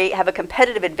 so they have a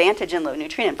competitive advantage in low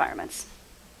nutrient environments.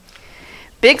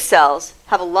 Big cells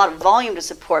have a lot of volume to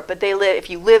support, but if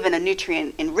you live in a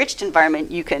nutrient-enriched environment,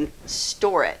 you can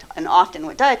store it. And often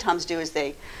what diatoms do is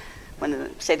say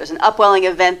there's an upwelling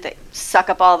event, they suck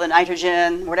up all the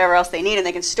nitrogen, whatever else they need, and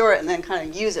they can store it and then kind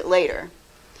of use it later.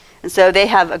 And so they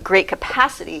have a great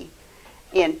capacity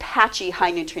in patchy,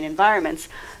 high nutrient environments.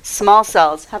 Small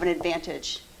cells have an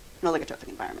advantage in oligotrophic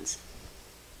environments.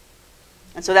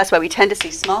 And so that's why we tend to see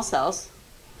small cells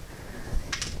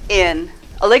in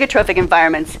oligotrophic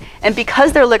environments. And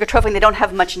because they're oligotrophic, they don't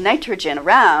have much nitrogen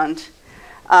around,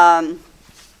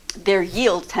 their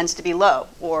yield tends to be low,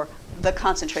 or the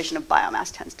concentration of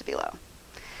biomass tends to be low.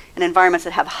 In environments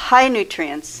that have high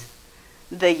nutrients,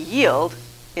 the yield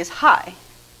is high.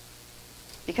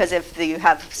 Because if you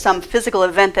have some physical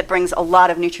event that brings a lot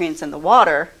of nutrients in the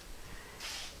water,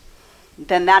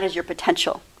 then that is your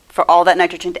potential for all that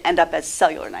nitrogen to end up as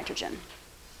cellular nitrogen.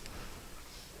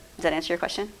 Does that answer your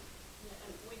question?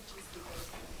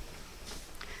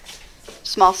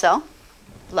 Small cell,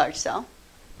 large cell,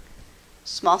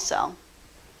 small cell,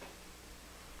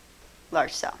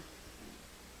 large cell.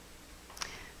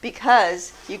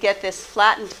 Because you get this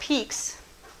flattened peaks.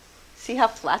 See how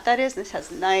flat that is? This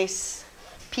has nice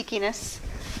peakiness.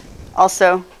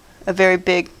 Also a very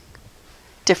big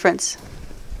difference.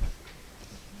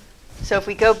 So if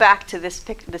we go back to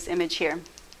this image here,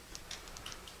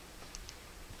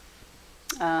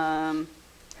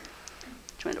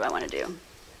 which one do I want to do?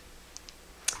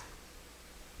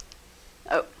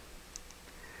 Oh,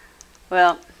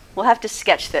 well, we'll have to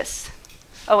sketch this.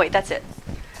 Oh wait, that's it.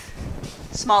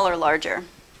 Smaller, larger.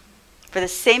 For the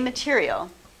same material,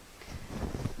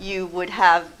 you would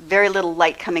have very little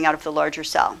light coming out of the larger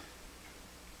cell.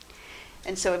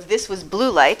 And so if this was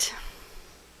blue light,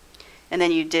 and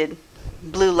then you did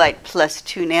blue light plus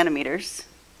 2 nanometers,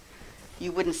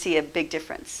 you wouldn't see a big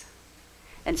difference.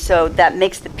 And so that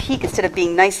makes the peak, instead of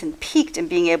being nice and peaked and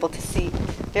being able to see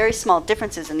very small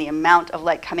differences in the amount of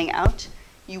light coming out,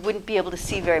 you wouldn't be able to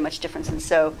see very much difference. And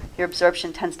so your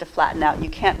absorption tends to flatten out. You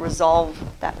can't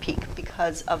resolve that peak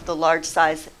because of the large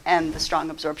size and the strong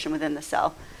absorption within the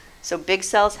cell. So big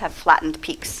cells have flattened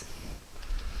peaks.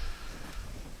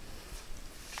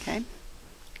 Okay,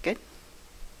 good.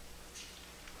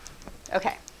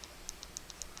 Okay.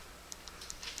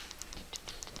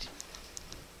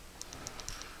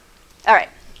 All right,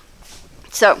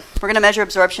 so we're going to measure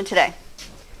absorption today.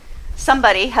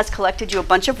 Somebody has collected you a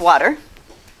bunch of water,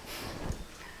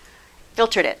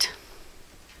 filtered it,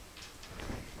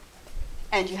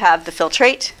 and you have the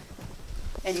filtrate,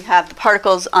 and you have the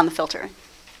particles on the filter.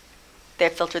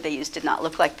 Their filter they used did not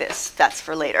look like this. That's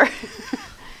for later.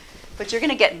 But you're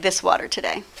going to get this water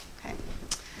today. Okay.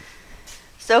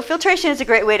 So filtration is a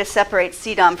great way to separate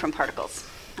CDOM from particles.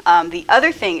 The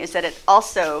other thing is that it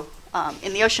also,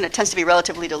 in the ocean, it tends to be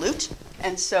relatively dilute.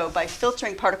 And so by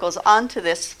filtering particles onto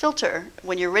this filter,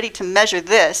 when you're ready to measure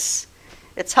this,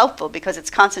 it's helpful because it's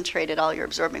concentrated all your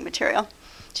absorbing material.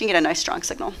 So you can get a nice strong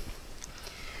signal.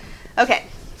 Okay,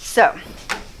 so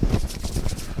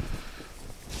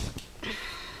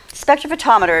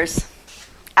spectrophotometers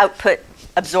output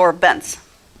absorbance.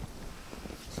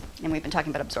 And we've been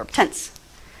talking about absorptance.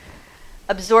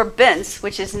 Absorbance,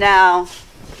 which is now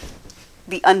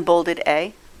the unbolded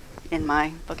A in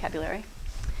my vocabulary,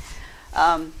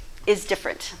 is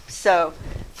different. So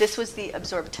this was the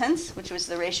absorptance, which was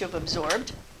the ratio of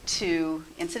absorbed to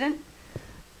incident.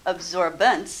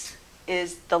 Absorbance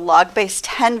is the log base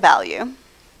 10 value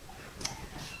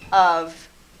of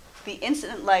the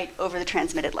incident light over the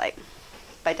transmitted light,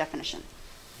 by definition.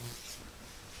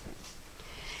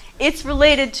 It's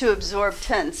related to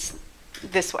absorbtance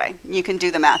this way. You can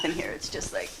do the math in here. It's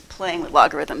just like playing with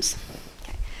logarithms.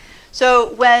 Okay.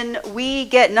 So when we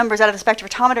get numbers out of the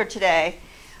spectrophotometer today,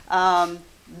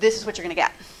 this is what you're going to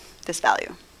get, this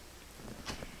value.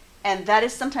 And that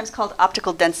is sometimes called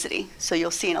optical density. So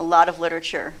you'll see in a lot of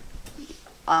literature,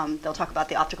 they'll talk about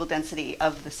the optical density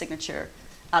of the signature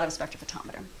out of a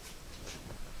spectrophotometer.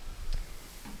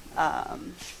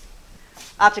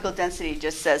 Optical density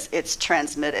just says it's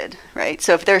transmitted, right?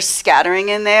 So if there's scattering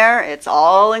in there, it's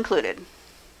all included.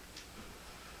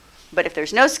 But if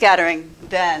there's no scattering,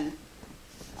 then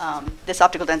this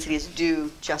optical density is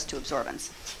due just to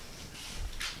absorbance.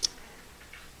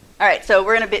 All right, so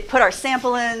we're going to put our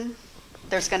sample in.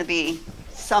 There's going to be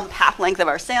some path length of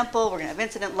our sample. We're going to have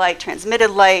incident light, transmitted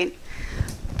light.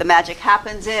 The magic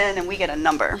happens in, and we get a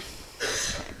number.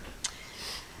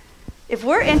 If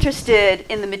we're interested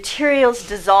in the materials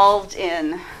dissolved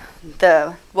in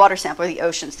the water sample or the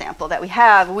ocean sample that we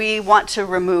have, we want to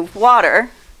remove water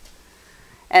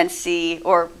and see,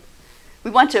 or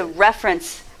we want to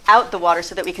reference out the water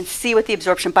so that we can see what the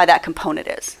absorption by that component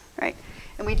is, right?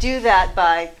 And we do that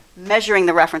by measuring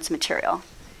the reference material.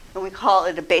 And we call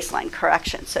it a baseline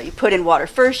correction. So you put in water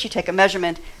first, you take a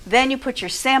measurement, then you put your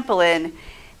sample in,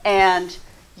 and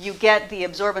you get the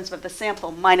absorbance of the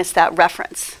sample minus that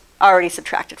reference already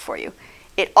subtracted for you.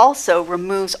 It also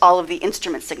removes all of the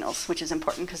instrument signals, which is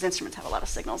important because instruments have a lot of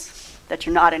signals that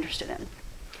you're not interested in.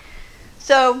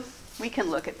 So we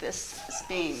can look at this as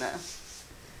being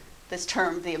this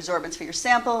term, the absorbance for your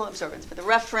sample, absorbance for the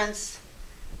reference.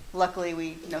 Luckily,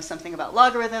 we know something about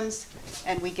logarithms,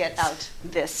 and we get out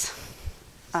this,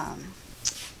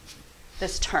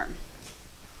 this term.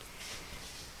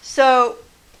 So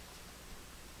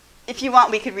if you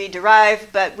want, we could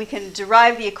rederive, but we can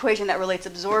derive the equation that relates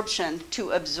absorption to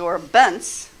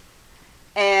absorbance.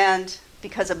 And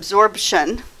because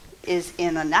absorption is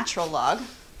in a natural log,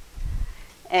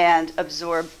 and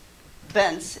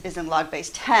absorbance is in log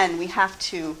base 10, we have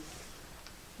to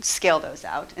scale those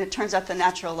out. And it turns out the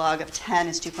natural log of 10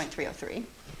 is 2.303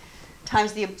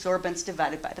 times the absorbance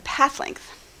divided by the path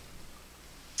length.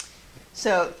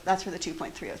 So that's where the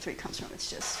 2.303 comes from. It's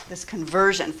just this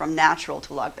conversion from natural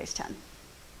to log base 10.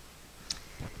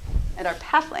 And our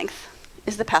path length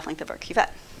is the path length of our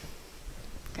cuvette.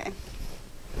 Okay.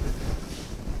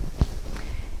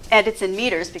 And it's in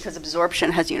meters because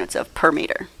absorption has units of per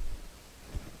meter.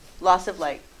 Loss of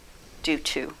light due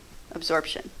to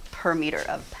absorption per meter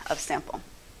of sample.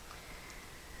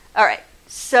 All right,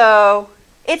 so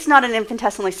it's not an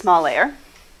infinitesimally small layer.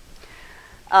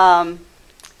 So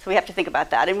we have to think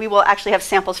about that. And we will actually have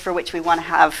samples for which we want to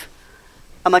have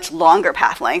a much longer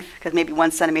path length, because maybe 1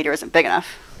 centimeter isn't big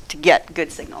enough to get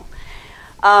good signal.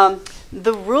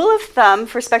 The rule of thumb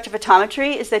for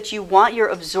spectrophotometry is that you want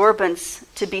your absorbance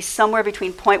to be somewhere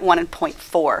between 0.1 and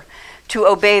 0.4 to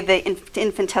obey the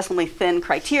infinitesimally thin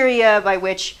criteria by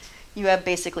which you have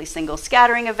basically single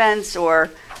scattering events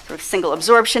or sort of single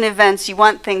absorption events. You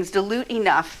want things dilute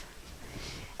enough.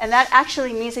 And that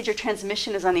actually means that your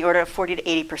transmission is on the order of 40 to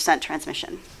 80%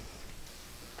 transmission.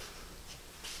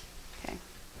 Okay.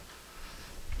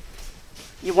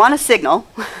 You want a signal,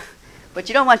 but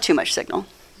you don't want too much signal.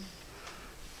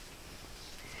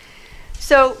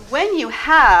 So when you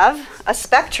have a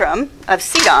spectrum of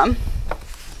CDOM,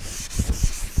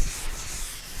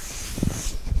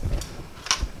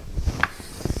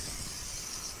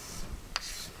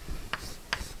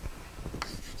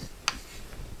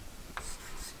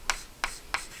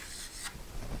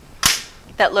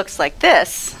 that looks like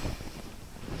this,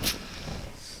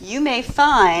 you may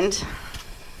find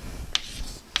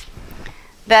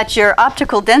that your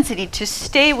optical density, to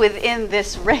stay within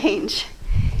this range,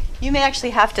 you may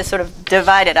actually have to sort of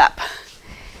divide it up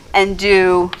and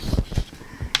do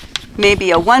maybe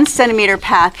a 1 centimeter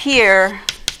path here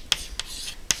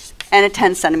and a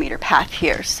 10 centimeter path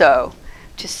here. So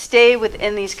to stay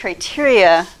within these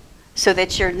criteria so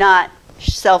that you're not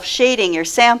self-shading your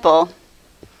sample,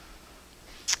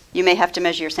 you may have to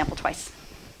measure your sample twice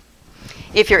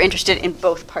if you're interested in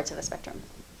both parts of the spectrum.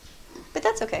 But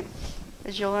that's okay,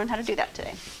 because you'll learn how to do that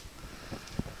today.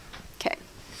 Okay.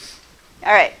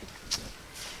 All right.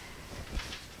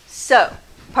 So,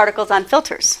 particles on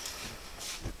filters.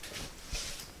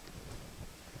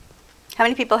 How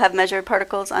many people have measured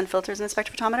particles on filters in the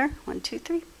spectrophotometer? 1, 2,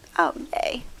 3. Oh,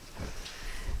 yay.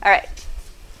 All right.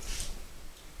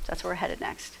 That's where we're headed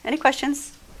next. Any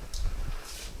questions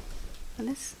on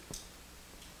this?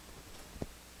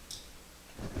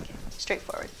 Okay,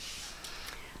 straightforward.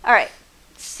 All right,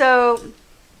 so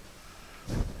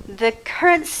the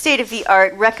current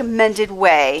state-of-the-art recommended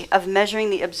way of measuring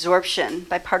the absorption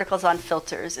by particles on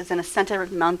filters is in a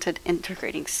center-mounted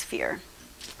integrating sphere.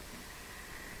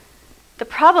 The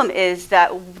problem is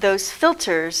that those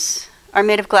filters are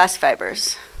made of glass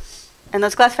fibers, and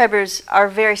those glass fibers are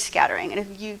very scattering.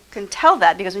 And you can tell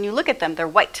that because when you look at them, they're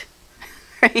white,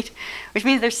 right? Which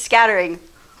means they're scattering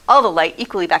all the light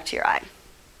equally back to your eye.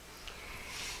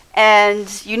 And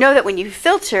you know that when you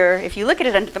filter, if you look at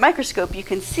it under the microscope, you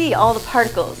can see all the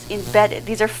particles embedded.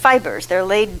 These are fibers. They're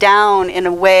laid down in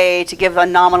a way to give a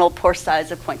nominal pore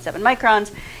size of 0.7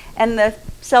 microns, and the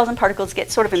cells and particles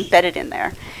get sort of embedded in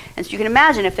there. And so you can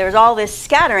imagine if there's all this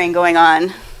scattering going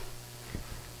on,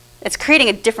 it's creating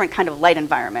a different kind of light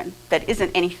environment that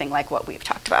isn't anything like what we've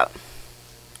talked about.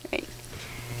 Right?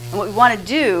 And what we want to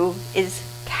do is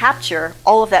capture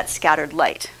all of that scattered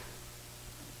light.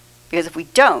 Because if we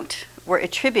don't, we're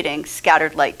attributing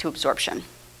scattered light to absorption.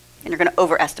 And you're going to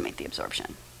overestimate the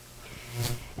absorption.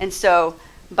 And so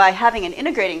by having an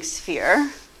integrating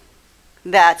sphere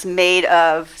that's made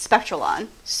of spectralon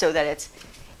so that it's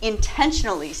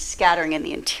intentionally scattering in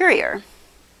the interior,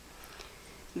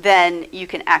 then you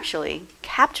can actually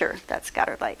capture that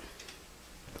scattered light.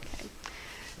 Okay.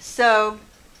 So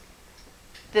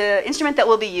the instrument that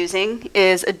we'll be using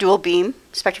is a dual beam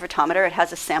spectrophotometer. It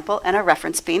has a sample and a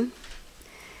reference beam.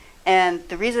 And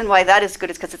the reason why that is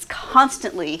good is because it's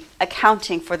constantly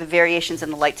accounting for the variations in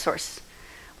the light source.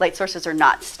 Light sources are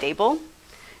not stable.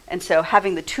 And so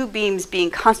having the two beams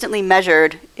being constantly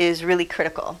measured is really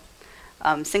critical.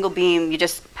 Single beam, you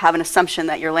just have an assumption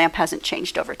that your lamp hasn't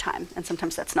changed over time. And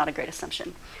sometimes that's not a great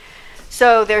assumption.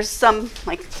 So there's some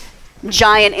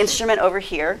giant instrument over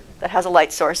here that has a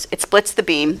light source. It splits the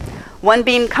beam. One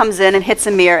beam comes in and hits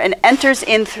a mirror and enters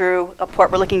in through a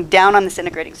port. We're looking down on this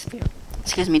integrating sphere.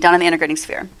 Down on the integrating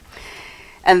sphere.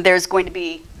 And there's going to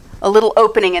be a little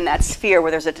opening in that sphere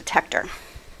where there's a detector.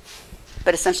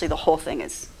 But essentially the whole thing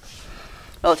is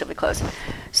relatively close.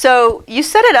 So you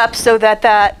set it up so that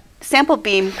that sample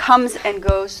beam comes and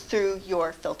goes through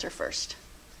your filter first.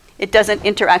 It doesn't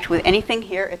interact with anything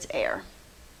here, it's air.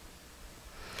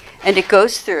 And it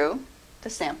goes through the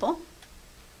sample.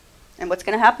 And what's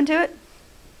going to happen to it?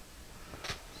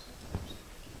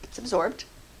 It's absorbed.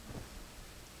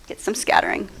 Get some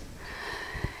scattering.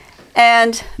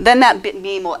 And then that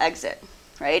beam will exit,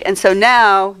 right? And so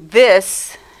now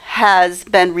this has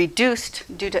been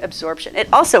reduced due to absorption.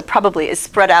 It also probably is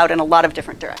spread out in a lot of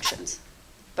different directions.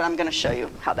 But I'm going to show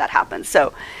you how that happens.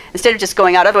 So instead of just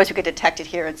going out, otherwise we could detect it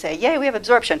here and say, yay, we have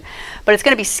absorption. But it's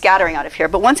going to be scattering out of here.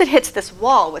 But once it hits this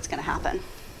wall, what's going to happen?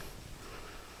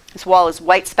 This wall is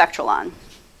white spectralon.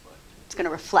 It's going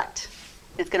to reflect.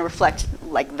 It's going to reflect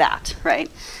like that, right?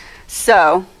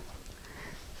 So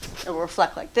it will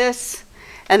reflect like this.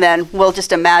 And then we'll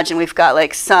just imagine we've got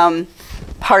like some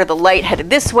part of the light headed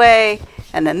this way.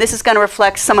 And then this is going to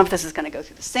reflect. Some of this is going to go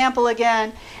through the sample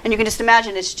again. And you can just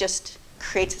imagine it's just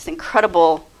creates this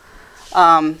incredible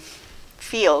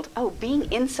field. Oh,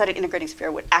 being inside an integrating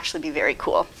sphere would actually be very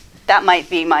cool. That might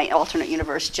be my alternate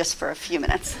universe just for a few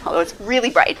minutes, although it's really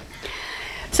bright.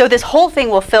 So this whole thing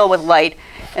will fill with light,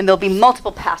 and there'll be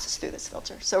multiple passes through this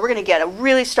filter. So we're going to get a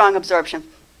really strong absorption,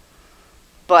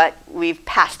 but we've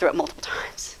passed through it multiple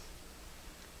times.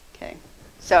 Okay,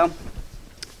 so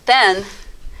then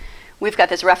we've got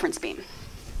this reference beam.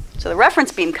 So the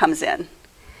reference beam comes in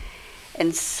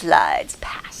and slides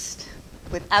past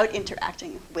without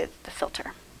interacting with the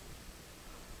filter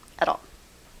at all.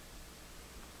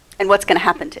 And what's going to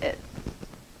happen to it?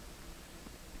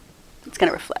 It's going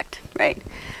to reflect, right?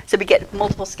 So we get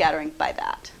multiple scattering by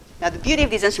that. Now the beauty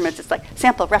of these instruments is like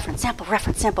sample, reference, sample,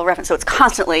 reference, sample, reference. So it's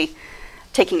constantly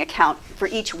taking account for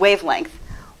each wavelength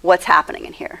what's happening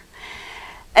in here.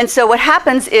 And so what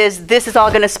happens is this is all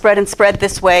going to spread and spread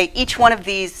this way. Each one of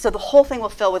these, so the whole thing will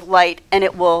fill with light, and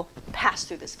it will pass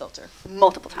through this filter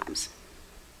multiple times.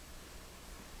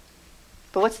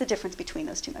 But what's the difference between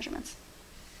those two measurements?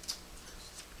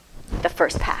 The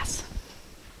first pass,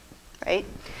 right?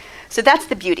 So that's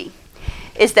the beauty,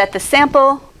 is that the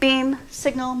sample beam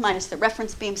signal minus the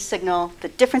reference beam signal, the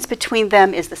difference between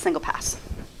them is the single pass.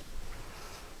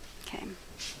 Okay.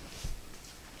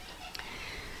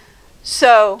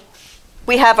 So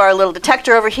we have our little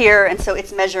detector over here, and so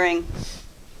it's measuring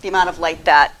the amount of light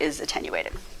that is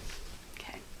attenuated.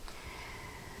 Okay.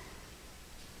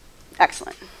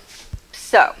 Excellent.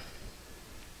 So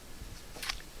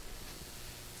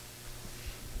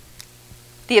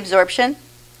the absorption,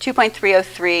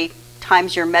 2.303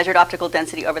 times your measured optical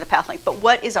density over the path length. But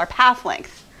what is our path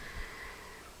length?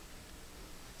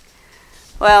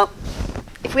 Well,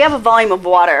 if we have a volume of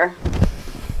water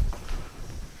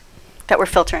that we're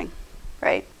filtering,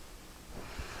 right?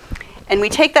 And we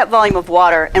take that volume of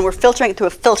water and we're filtering it through a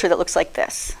filter that looks like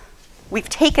this. We've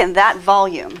taken that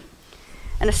volume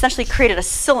and essentially created a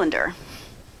cylinder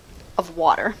of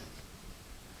water,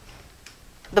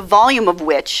 the volume of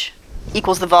which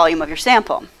equals the volume of your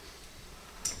sample.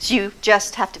 So you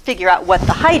just have to figure out what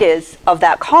the height is of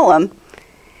that column,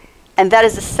 and that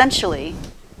is essentially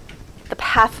the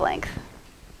path length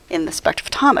in the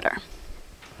spectrophotometer.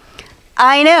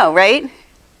 I know, right?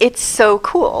 It's so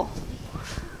cool.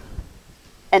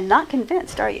 And not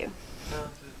convinced, are you?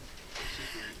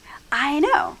 I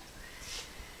know.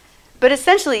 But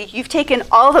essentially, you've taken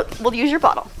all the, we'll use your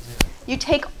bottle. You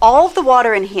take all of the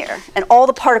water in here and all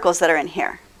the particles that are in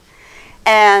here,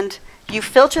 and you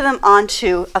filter them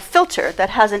onto a filter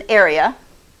that has an area,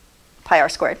 pi r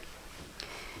squared.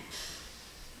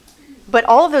 But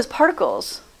all of those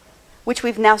particles, which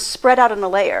we've now spread out in a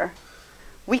layer,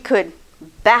 we could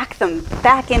back them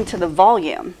back into the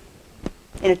volume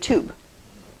in a tube.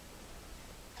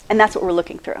 And that's what we're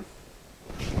looking through.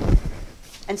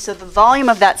 And so the volume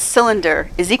of that cylinder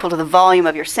is equal to the volume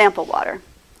of your sample water.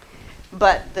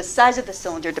 But the size of the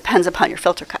cylinder depends upon your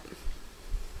filter cup.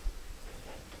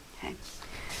 Okay.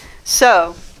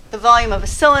 So the volume of a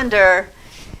cylinder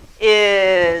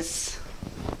is,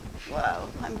 wow,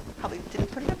 I probably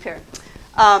didn't put it up here,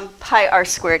 pi r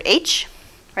squared h,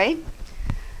 right?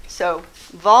 So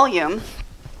volume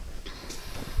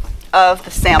of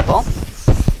the sample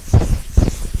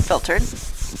filtered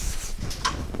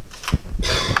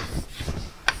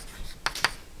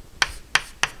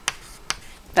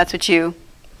that's what you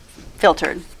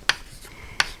filtered,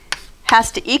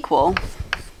 has to equal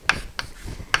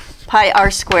pi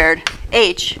r squared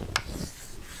h,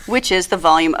 which is the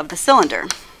volume of the cylinder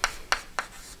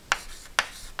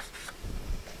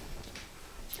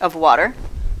of water.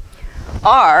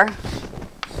 R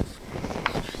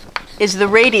is the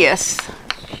radius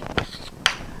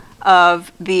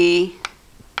of the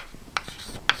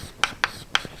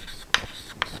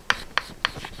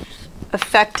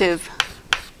effective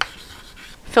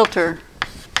filter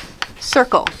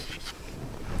circle.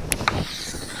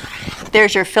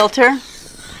 There's your filter.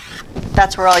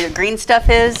 That's where all your green stuff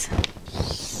is.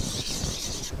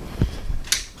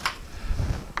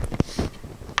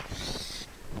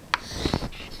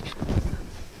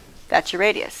 That's your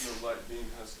radius. The light beam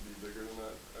has to be bigger than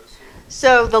that, I assume?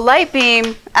 So the light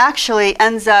beam actually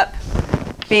ends up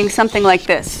being something like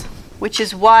this, which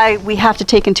is why we have to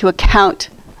take into account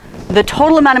the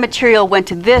total amount of material went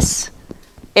to this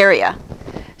area.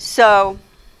 So,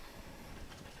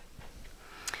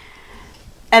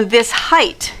 and this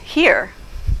height here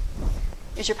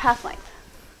is your path length.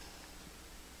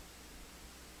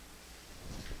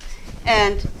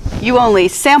 And you only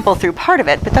sample through part of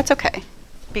it, but that's okay,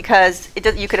 because it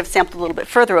does, you could have sampled a little bit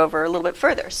further over, a little bit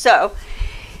further. So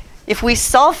if we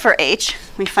solve for h,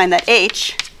 we find that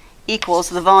h equals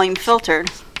the volume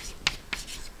filtered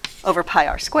over pi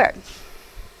r squared.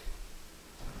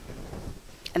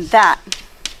 And that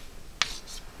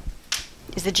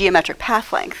is the geometric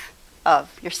path length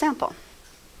of your sample.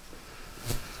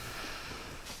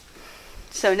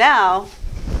 So now,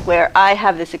 where I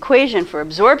have this equation for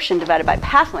absorption divided by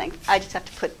path length, I just have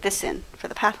to put this in for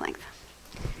the path length.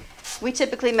 We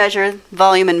typically measure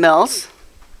volume in mils,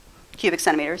 cubic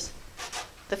centimeters.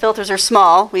 The filters are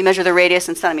small. We measure the radius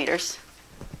in centimeters.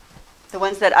 The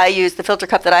ones that I use, the filter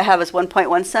cup that I have is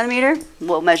 1.1 centimeter.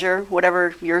 We'll measure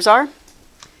whatever yours are.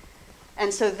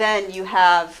 And so then you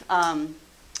have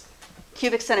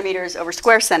cubic centimeters over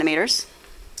square centimeters.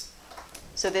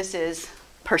 So this is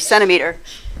per centimeter.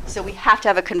 So we have to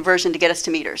have a conversion to get us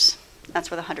to meters.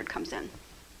 That's where the 100 comes in.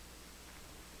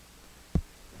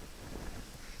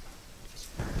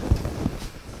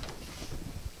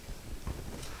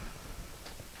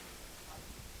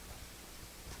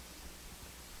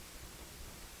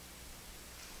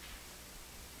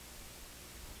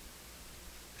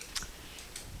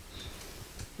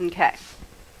 Okay,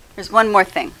 there's one more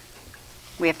thing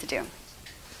we have to do.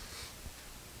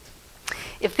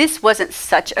 If this wasn't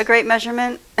such a great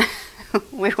measurement,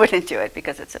 we wouldn't do it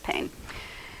because it's a pain.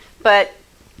 But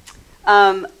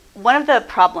one of the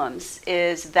problems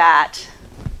is that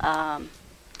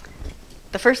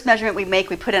the first measurement we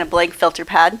make, we put in a blank filter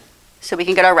pad so we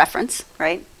can get our reference,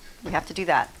 right? We have to do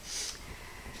that.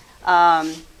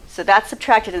 So that's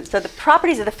subtracted. And so the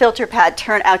properties of the filter pad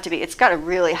turn out to be, it's got a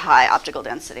really high optical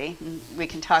density. We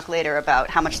can talk later about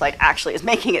how much light actually is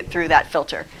making it through that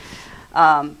filter.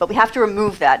 But we have to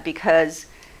remove that because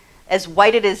as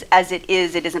white as it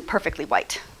isn't perfectly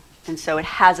white. And so it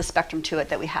has a spectrum to it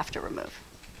that we have to remove.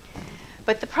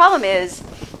 But the problem is,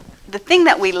 the thing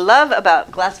that we love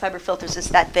about glass fiber filters is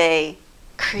that they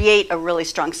create a really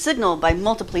strong signal by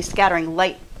multiply scattering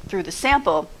light through the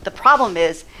sample. The problem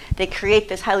is they create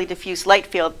this highly diffuse light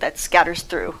field that scatters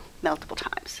through multiple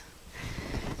times.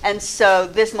 And so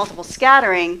this multiple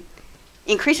scattering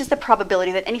increases the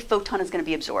probability that any photon is going to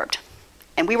be absorbed.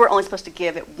 And we were only supposed to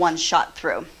give it one shot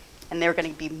through. And there are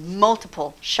going to be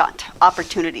multiple shot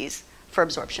opportunities for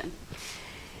absorption.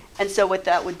 And so what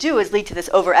that would do is lead to this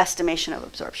overestimation of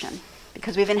absorption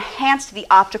because we've enhanced the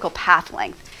optical path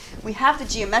length. We have the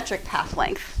geometric path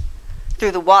length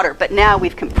through the water, but now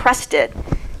we've compressed it,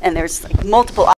 and there's like multiple